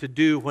tell him to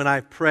do when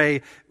I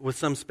pray with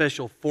some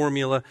special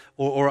formula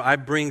or I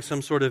bring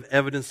some sort of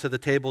evidence to the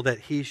table that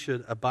he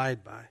should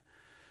abide by.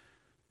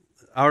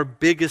 Our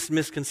biggest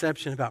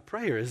misconception about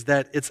prayer is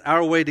that it's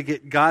our way to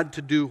get God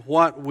to do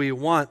what we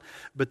want.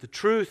 But the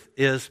truth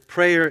is,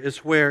 prayer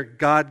is where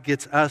God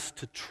gets us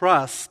to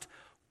trust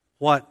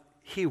what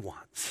he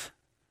wants.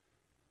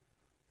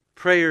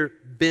 Prayer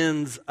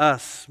bends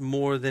us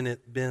more than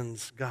it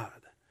bends God.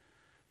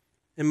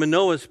 And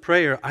Manoah's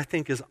prayer, I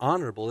think, is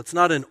honorable. It's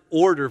not an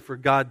order for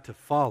God to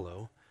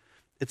follow.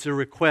 It's a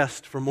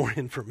request for more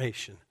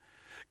information.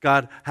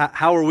 God,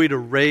 how are we to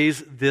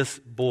raise this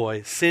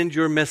boy? Send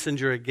your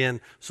messenger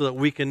again so that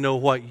we can know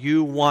what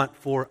you want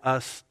for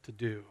us to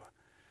do.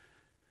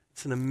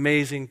 It's an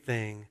amazing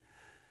thing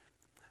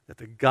that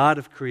the God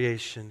of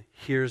creation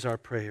hears our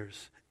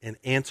prayers and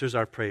answers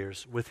our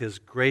prayers with his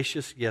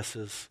gracious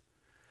yeses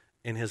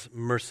and his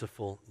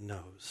merciful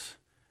no's.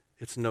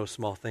 It's no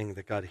small thing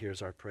that God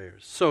hears our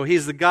prayers. So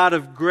he's the God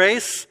of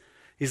grace.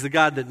 He's the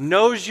God that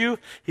knows you.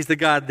 He's the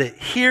God that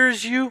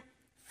hears you.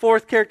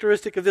 Fourth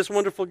characteristic of this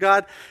wonderful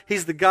God,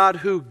 he's the God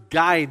who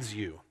guides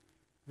you.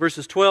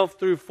 Verses 12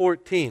 through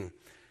 14.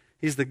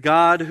 He's the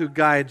God who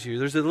guides you.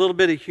 There's a little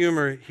bit of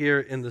humor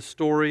here in the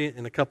story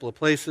in a couple of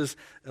places,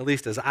 at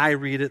least as I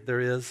read it, there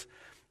is.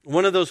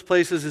 One of those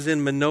places is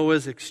in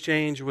Manoah's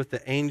exchange with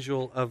the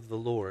angel of the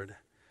Lord.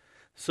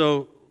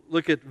 So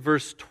look at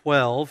verse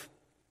 12.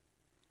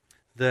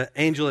 The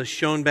angel is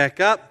shown back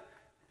up,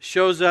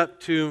 shows up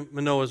to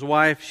Manoah's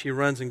wife. She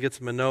runs and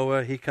gets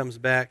Manoah. He comes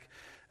back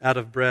out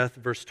of breath.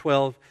 Verse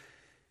 12,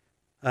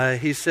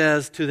 he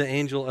says to the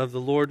angel of the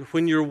Lord,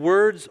 "When your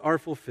words are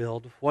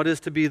fulfilled, what is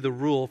to be the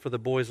rule for the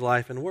boy's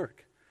life and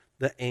work?"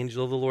 The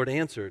angel of the Lord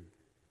answered,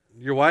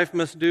 "Your wife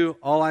must do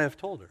all I have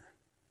told her."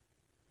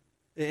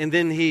 And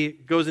then he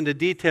goes into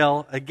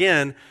detail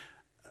again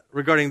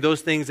regarding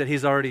those things that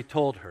he's already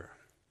told her.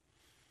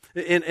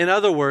 In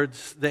other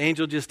words, the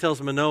angel just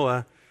tells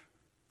Manoah,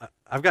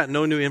 I've got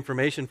no new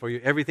information for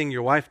you. Everything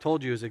your wife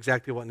told you is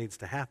exactly what needs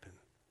to happen.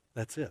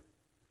 That's it.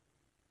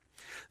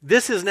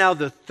 This is now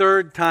the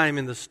third time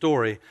in the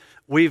story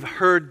we've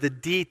heard the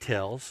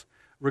details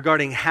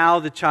regarding how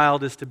the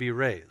child is to be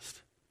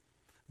raised.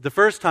 The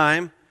first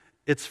time,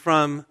 it's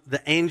from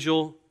the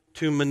angel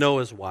to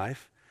Manoah's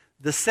wife.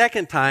 The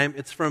second time,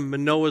 it's from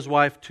Manoah's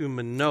wife to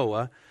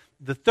Manoah.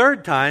 The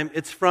third time,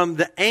 it's from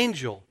the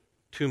angel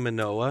to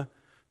Manoah.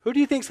 Who do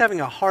you think's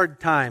having a hard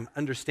time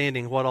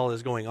understanding what all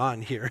is going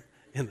on here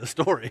in the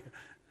story?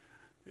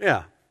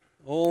 Yeah,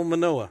 old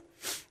Manoah.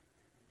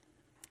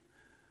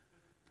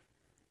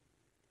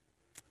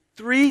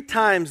 3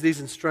 times these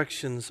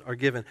instructions are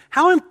given.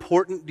 How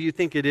important do you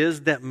think it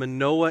is that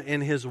Manoah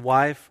and his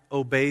wife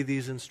obey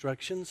these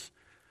instructions?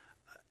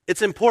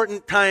 It's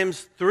important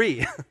times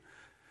 3.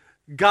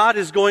 God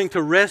is going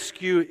to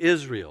rescue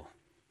Israel.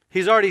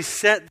 He's already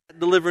set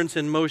deliverance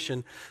in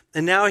motion,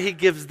 and now he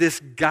gives this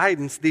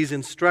guidance, these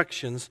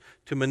instructions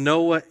to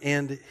Manoah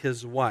and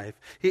his wife.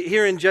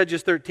 Here in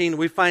Judges 13,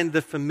 we find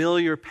the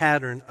familiar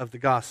pattern of the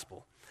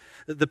gospel.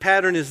 The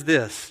pattern is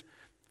this.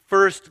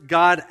 First,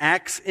 God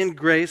acts in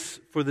grace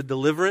for the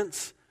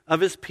deliverance of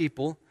his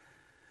people.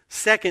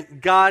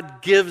 Second,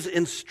 God gives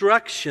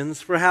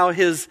instructions for how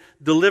his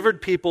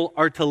delivered people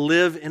are to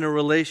live in a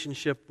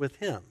relationship with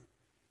him.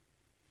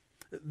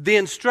 The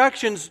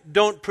instructions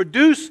don't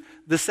produce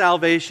the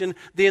salvation.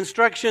 The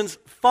instructions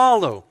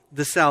follow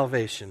the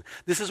salvation.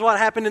 This is what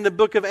happened in the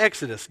book of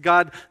Exodus.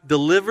 God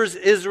delivers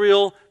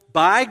Israel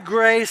by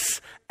grace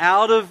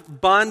out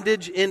of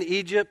bondage in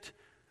Egypt.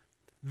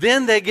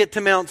 Then they get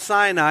to Mount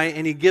Sinai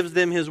and he gives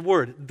them his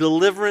word.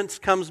 Deliverance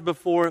comes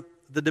before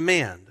the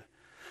demand.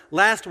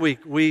 Last week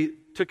we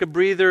took a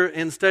breather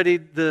and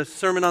studied the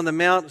Sermon on the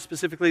Mount,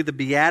 specifically the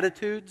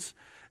Beatitudes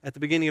at the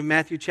beginning of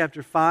Matthew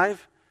chapter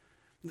 5.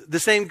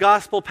 The same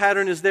gospel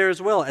pattern is there as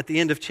well. At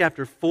the end of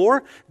chapter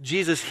 4,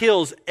 Jesus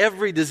heals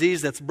every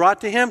disease that's brought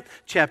to him.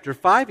 Chapter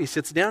 5, he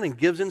sits down and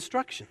gives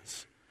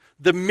instructions.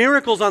 The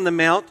miracles on the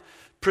Mount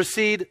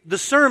precede the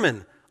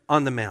Sermon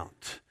on the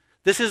Mount.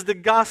 This is the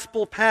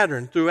gospel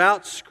pattern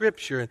throughout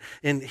Scripture.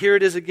 And here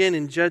it is again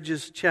in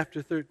Judges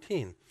chapter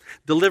 13.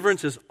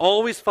 Deliverance is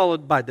always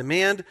followed by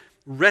demand.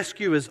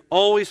 Rescue is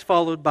always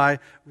followed by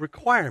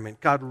requirement.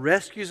 God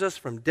rescues us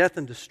from death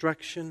and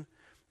destruction,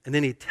 and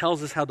then he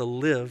tells us how to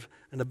live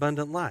an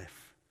abundant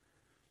life.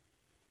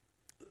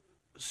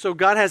 So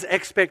God has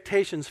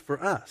expectations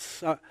for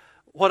us.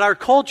 What our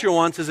culture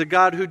wants is a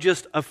God who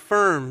just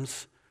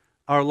affirms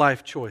our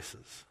life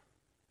choices.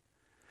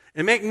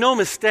 And make no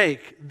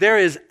mistake, there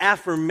is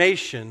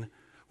affirmation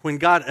when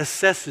God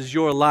assesses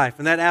your life.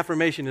 And that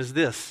affirmation is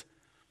this.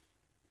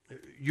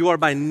 You are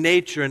by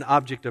nature an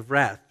object of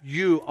wrath.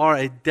 You are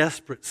a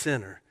desperate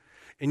sinner.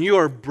 And you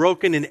are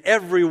broken in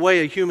every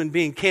way a human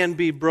being can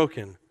be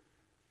broken.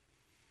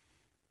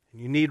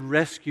 And you need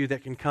rescue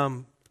that can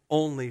come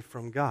only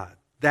from God.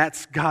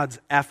 That's God's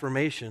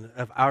affirmation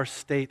of our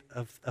state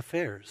of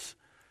affairs.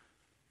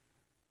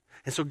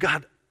 And so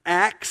God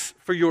acts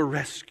for your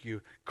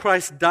rescue.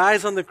 Christ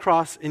dies on the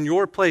cross in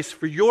your place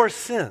for your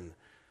sin.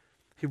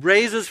 He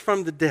raises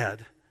from the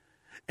dead.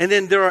 And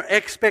then there are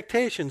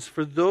expectations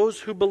for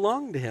those who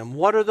belong to him.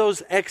 What are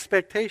those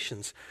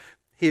expectations?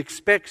 He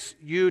expects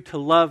you to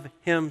love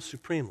him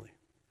supremely.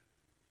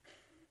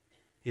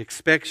 He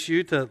expects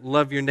you to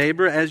love your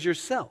neighbor as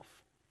yourself.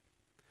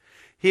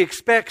 He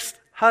expects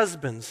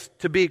husbands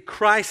to be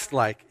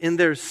Christ-like in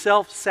their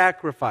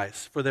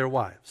self-sacrifice for their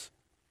wives.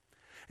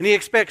 And he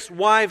expects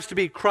wives to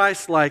be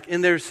Christ-like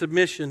in their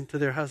submission to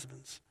their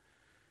husbands.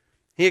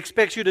 He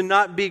expects you to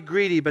not be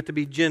greedy, but to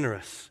be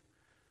generous.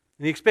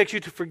 And he expects you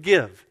to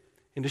forgive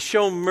and to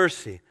show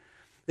mercy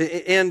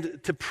and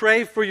to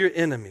pray for your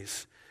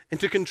enemies and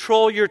to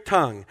control your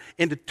tongue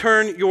and to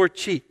turn your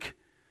cheek.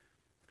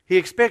 He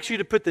expects you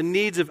to put the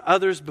needs of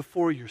others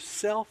before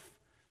yourself.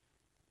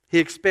 He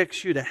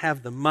expects you to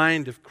have the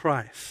mind of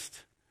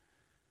Christ.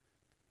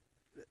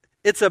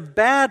 It's a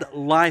bad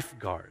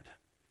lifeguard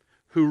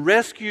who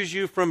rescues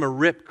you from a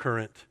rip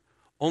current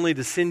only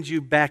to send you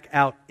back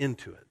out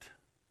into it.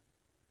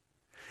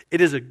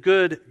 It is a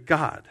good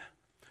God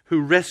who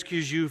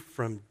rescues you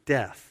from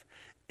death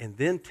and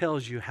then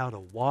tells you how to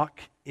walk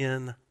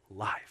in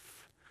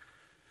life.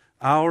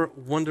 Our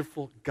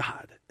wonderful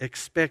God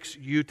expects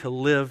you to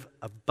live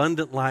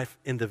abundant life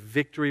in the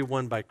victory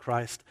won by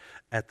Christ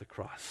at the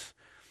cross.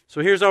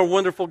 So here's our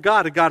wonderful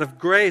God, a God of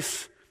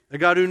grace, a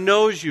God who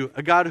knows you,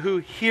 a God who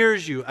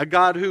hears you, a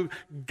God who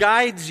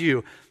guides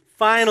you.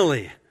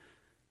 Finally,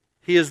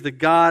 he is the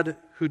God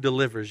who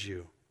delivers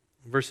you.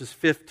 Verses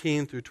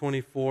 15 through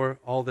 24,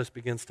 all this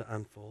begins to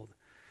unfold.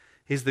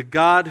 He's the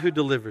God who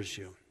delivers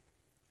you.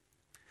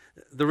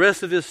 The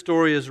rest of this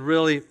story is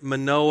really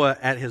Manoah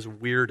at his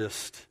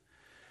weirdest.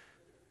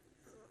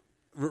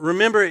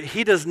 Remember,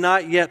 he does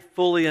not yet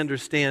fully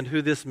understand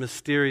who this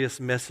mysterious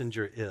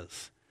messenger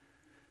is.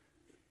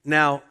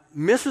 Now,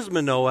 Mrs.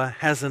 Manoah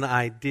has an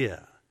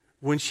idea.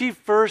 When she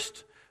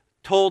first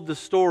told the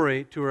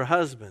story to her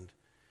husband,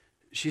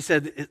 she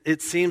said,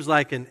 it seems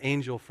like an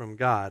angel from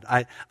God.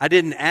 I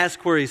didn't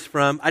ask where he's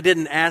from. I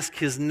didn't ask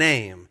his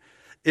name.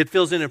 It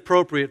feels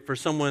inappropriate for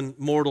someone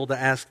mortal to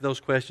ask those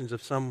questions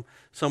of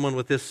someone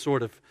with this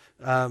sort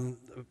of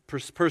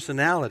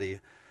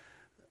personality.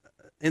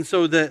 And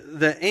so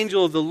the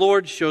angel of the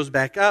Lord shows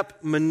back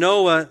up.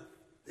 Manoah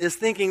is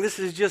thinking this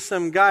is just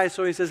some guy,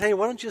 so he says, hey,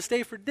 why don't you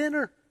stay for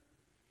dinner?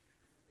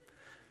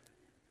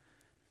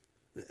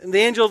 And the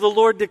angel of the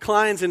Lord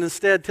declines and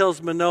instead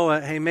tells Manoah,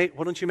 hey,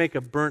 why don't you make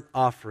a burnt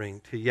offering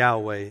to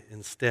Yahweh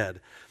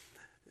instead?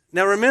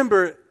 Now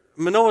remember,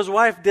 Manoah's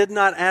wife did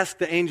not ask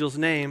the angel's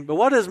name, but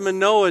what does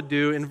Manoah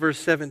do in verse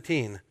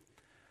 17?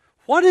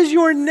 What is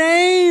your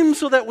name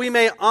so that we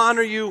may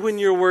honor you when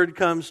your word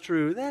comes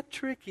true? That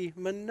tricky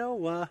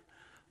Manoah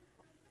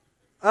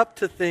up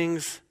to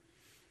things.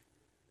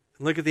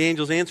 Look at the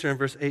angel's answer in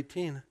verse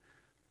 18.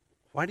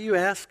 Why do you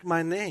ask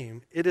my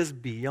name? It is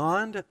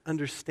beyond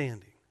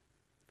understanding.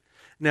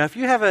 Now, if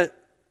you have a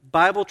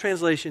Bible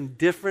translation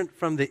different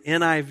from the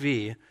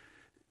NIV,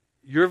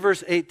 your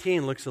verse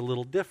 18 looks a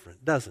little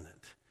different, doesn't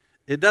it?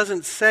 It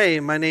doesn't say,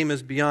 my name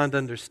is beyond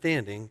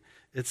understanding.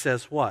 It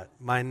says what?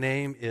 My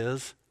name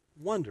is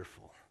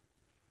wonderful.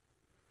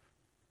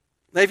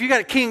 Now, if you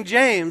got King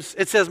James,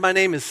 it says, my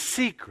name is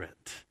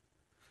secret.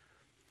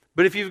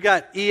 But if you've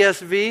got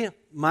ESV,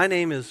 my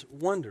name is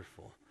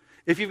wonderful.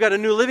 If you've got a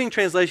New Living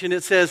Translation,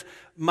 it says,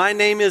 my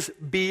name is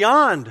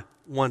beyond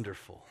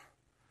wonderful.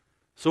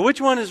 So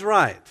which one is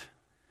right?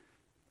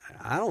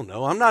 I don't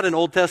know. I'm not an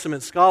Old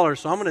Testament scholar,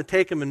 so I'm going to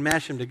take them and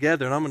mash them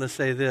together, and I'm going to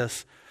say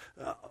this.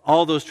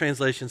 All those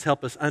translations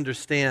help us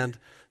understand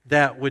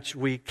that which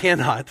we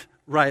cannot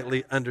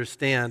rightly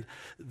understand.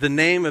 The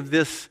name of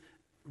this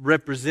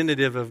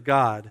representative of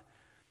God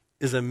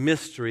is a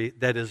mystery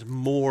that is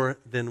more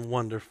than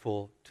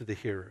wonderful to the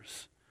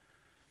hearers.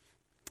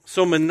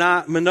 So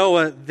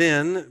Manoah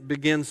then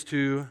begins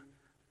to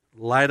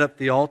light up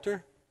the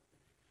altar.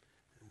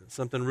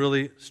 Something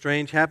really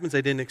strange happens.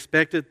 They didn't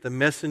expect it. The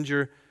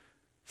messenger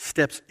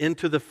steps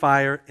into the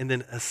fire and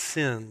then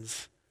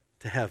ascends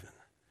to heaven.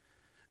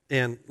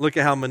 And look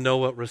at how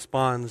Manoah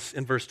responds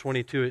in verse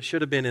 22. It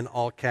should have been in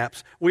all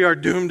caps. We are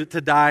doomed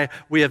to die.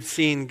 We have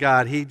seen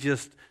God. He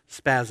just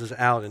spazzes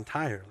out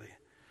entirely.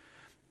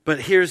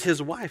 But here's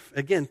his wife,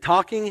 again,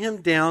 talking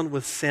him down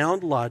with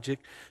sound logic.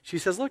 She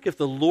says, look, if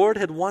the Lord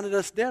had wanted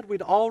us dead,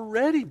 we'd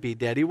already be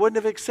dead. He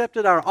wouldn't have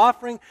accepted our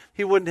offering.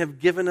 He wouldn't have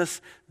given us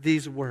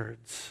these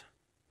words.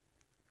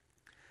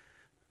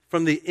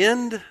 From the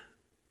end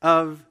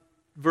of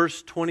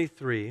verse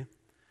 23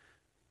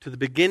 to the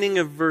beginning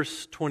of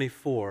verse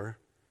 24,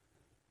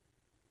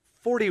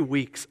 40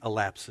 weeks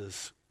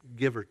elapses,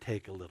 give or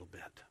take a little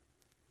bit.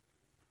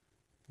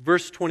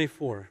 Verse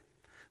 24.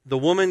 The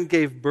woman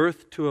gave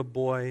birth to a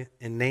boy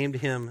and named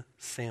him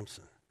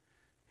Samson.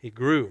 He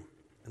grew,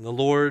 and the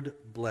Lord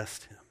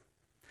blessed him.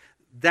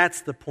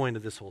 That's the point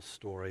of this whole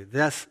story.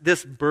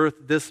 This birth,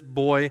 this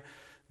boy,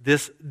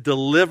 this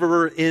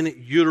deliverer in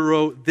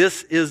utero,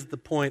 this is the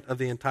point of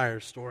the entire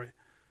story.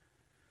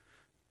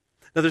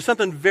 Now, there's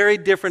something very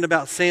different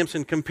about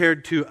Samson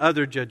compared to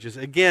other judges.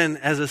 Again,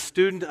 as a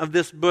student of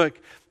this book,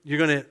 you're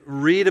going to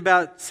read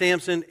about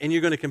Samson and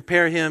you're going to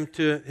compare him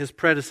to his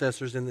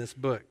predecessors in this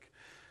book.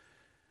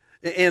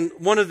 And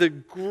one of the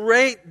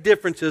great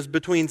differences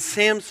between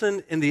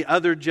Samson and the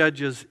other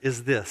judges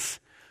is this.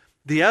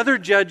 The other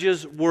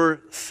judges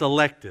were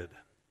selected.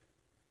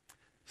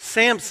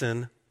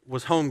 Samson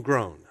was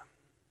homegrown.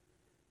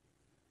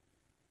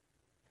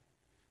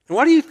 And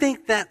why do you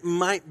think that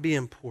might be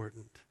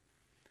important?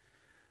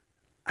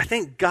 I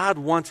think God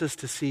wants us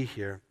to see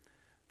here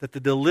that the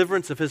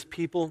deliverance of His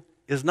people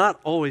is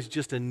not always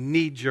just a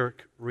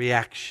knee-jerk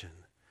reaction,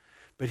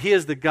 but He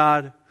is the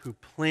God who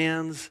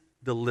plans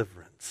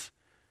deliverance.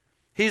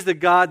 He's the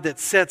God that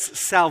sets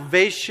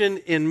salvation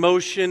in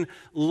motion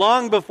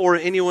long before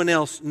anyone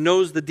else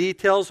knows the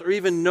details or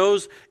even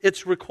knows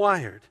it's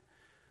required.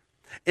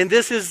 And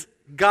this is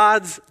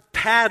God's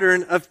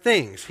pattern of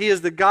things. He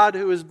is the God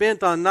who is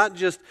bent on not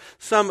just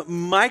some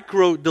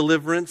micro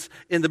deliverance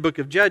in the book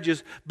of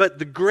Judges, but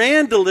the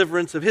grand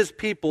deliverance of His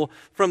people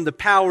from the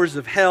powers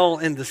of hell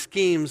and the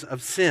schemes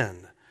of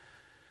sin.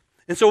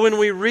 And so when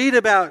we read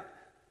about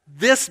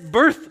this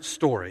birth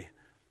story,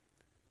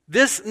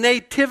 this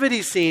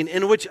nativity scene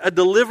in which a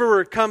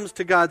deliverer comes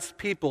to God's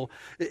people,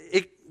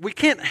 we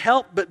can't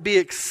help but be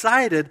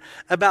excited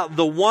about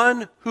the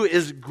one who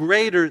is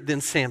greater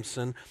than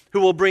Samson, who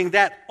will bring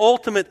that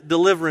ultimate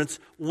deliverance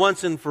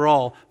once and for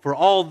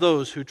all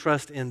those who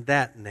trust in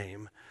that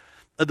name.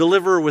 A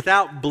deliverer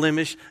without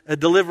blemish, a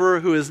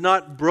deliverer who is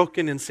not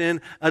broken in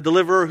sin, a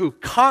deliverer who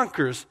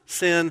conquers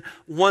sin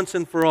once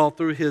and for all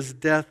through His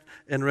death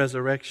and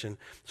resurrection.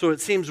 So it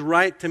seems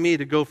right to me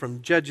to go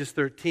from Judges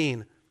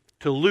 13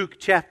 to Luke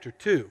chapter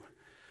 2,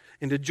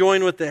 and to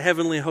join with the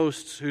heavenly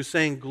hosts who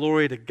sang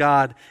glory to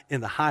God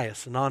in the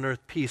highest, and on earth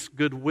peace,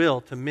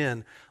 goodwill to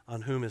men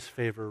on whom His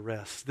favor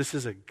rests. This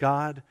is a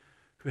God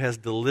who has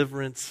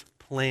deliverance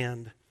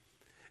planned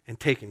and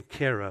taken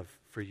care of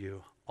for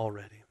you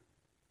already.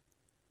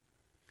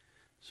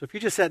 So if you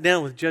just sat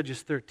down with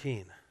Judges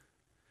 13,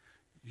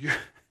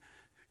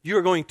 you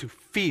are going to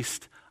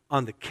feast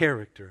on the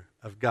character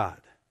of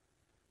God.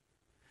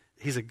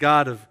 He's a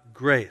God of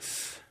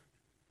grace.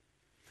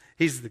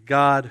 He's the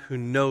God who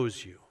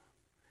knows you.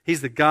 He's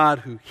the God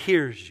who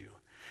hears you.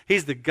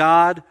 He's the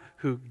God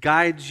who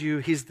guides you.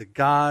 He's the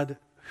God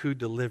who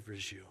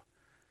delivers you.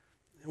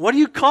 What do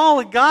you call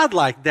a God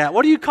like that?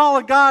 What do you call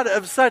a God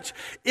of such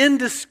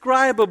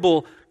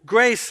indescribable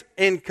grace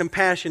and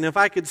compassion? If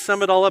I could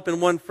sum it all up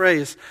in one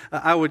phrase,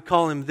 I would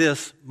call Him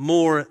this: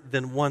 more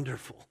than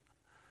wonderful.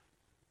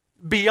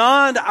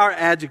 Beyond our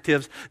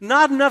adjectives,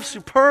 not enough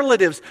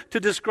superlatives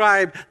to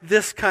describe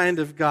this kind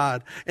of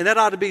God. And that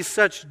ought to be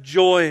such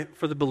joy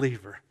for the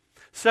believer,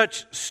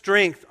 such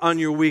strength on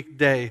your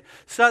weekday,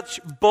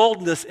 such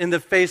boldness in the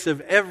face of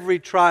every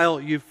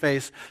trial you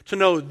face, to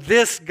know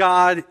this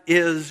God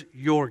is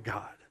your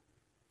God.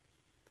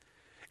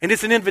 And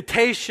it's an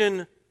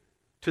invitation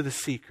to the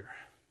seeker.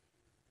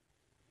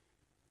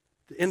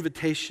 The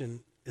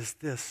invitation is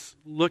this: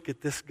 look at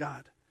this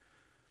God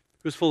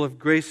who is full of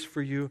grace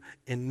for you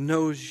and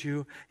knows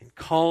you and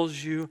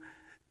calls you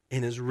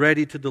and is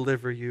ready to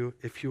deliver you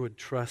if you would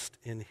trust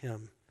in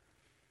Him.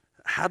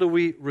 How do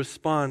we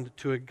respond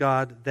to a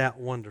God that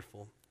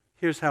wonderful?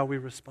 Here's how we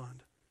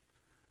respond.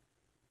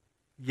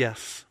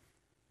 Yes.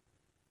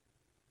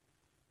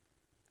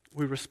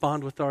 We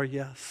respond with our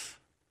yes.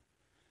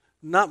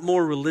 Not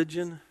more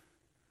religion.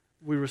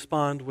 We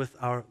respond with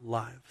our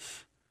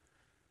lives.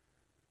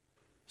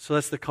 So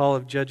that's the call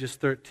of Judges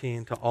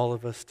 13 to all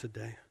of us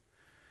today.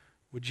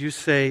 Would you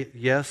say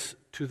yes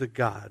to the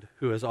God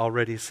who has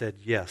already said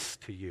yes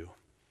to you?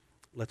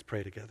 Let's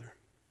pray together.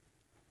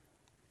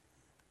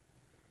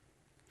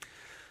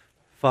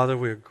 Father,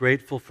 we are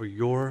grateful for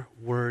your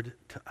word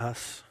to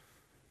us.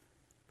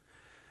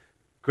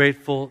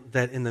 Grateful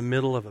that in the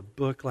middle of a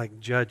book like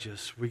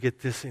Judges, we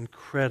get this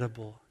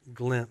incredible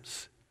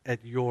glimpse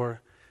at your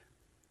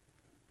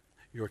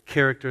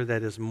character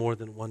that is more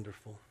than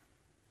wonderful.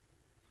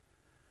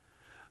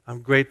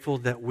 I'm grateful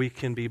that we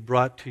can be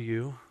brought to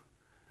you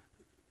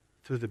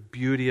through the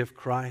beauty of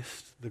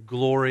Christ, the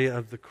glory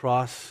of the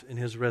cross and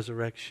His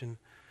resurrection.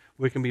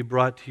 We can be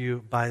brought to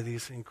you by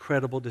these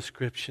incredible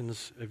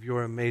descriptions of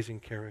your amazing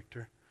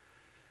character.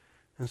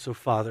 And so,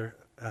 Father,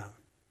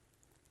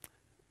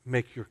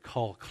 make your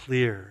call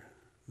clear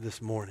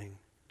this morning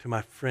to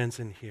my friends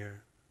in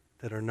here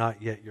that are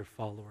not yet your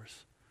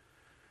followers,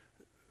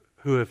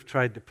 who have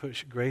tried to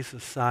push grace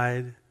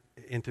aside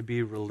and to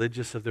be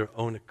religious of their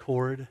own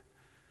accord,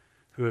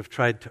 who have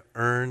tried to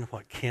earn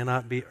what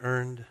cannot be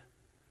earned.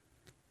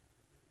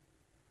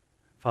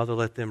 Father,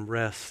 let them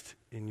rest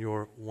in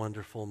your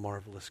wonderful,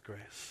 marvelous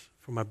grace.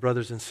 For my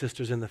brothers and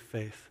sisters in the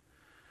faith,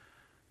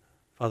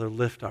 Father,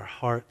 lift our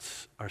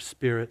hearts, our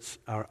spirits,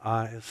 our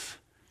eyes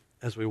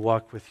as we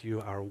walk with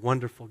you, our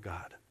wonderful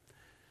God.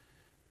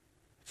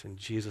 It's in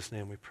Jesus'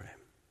 name we pray.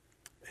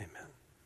 Amen.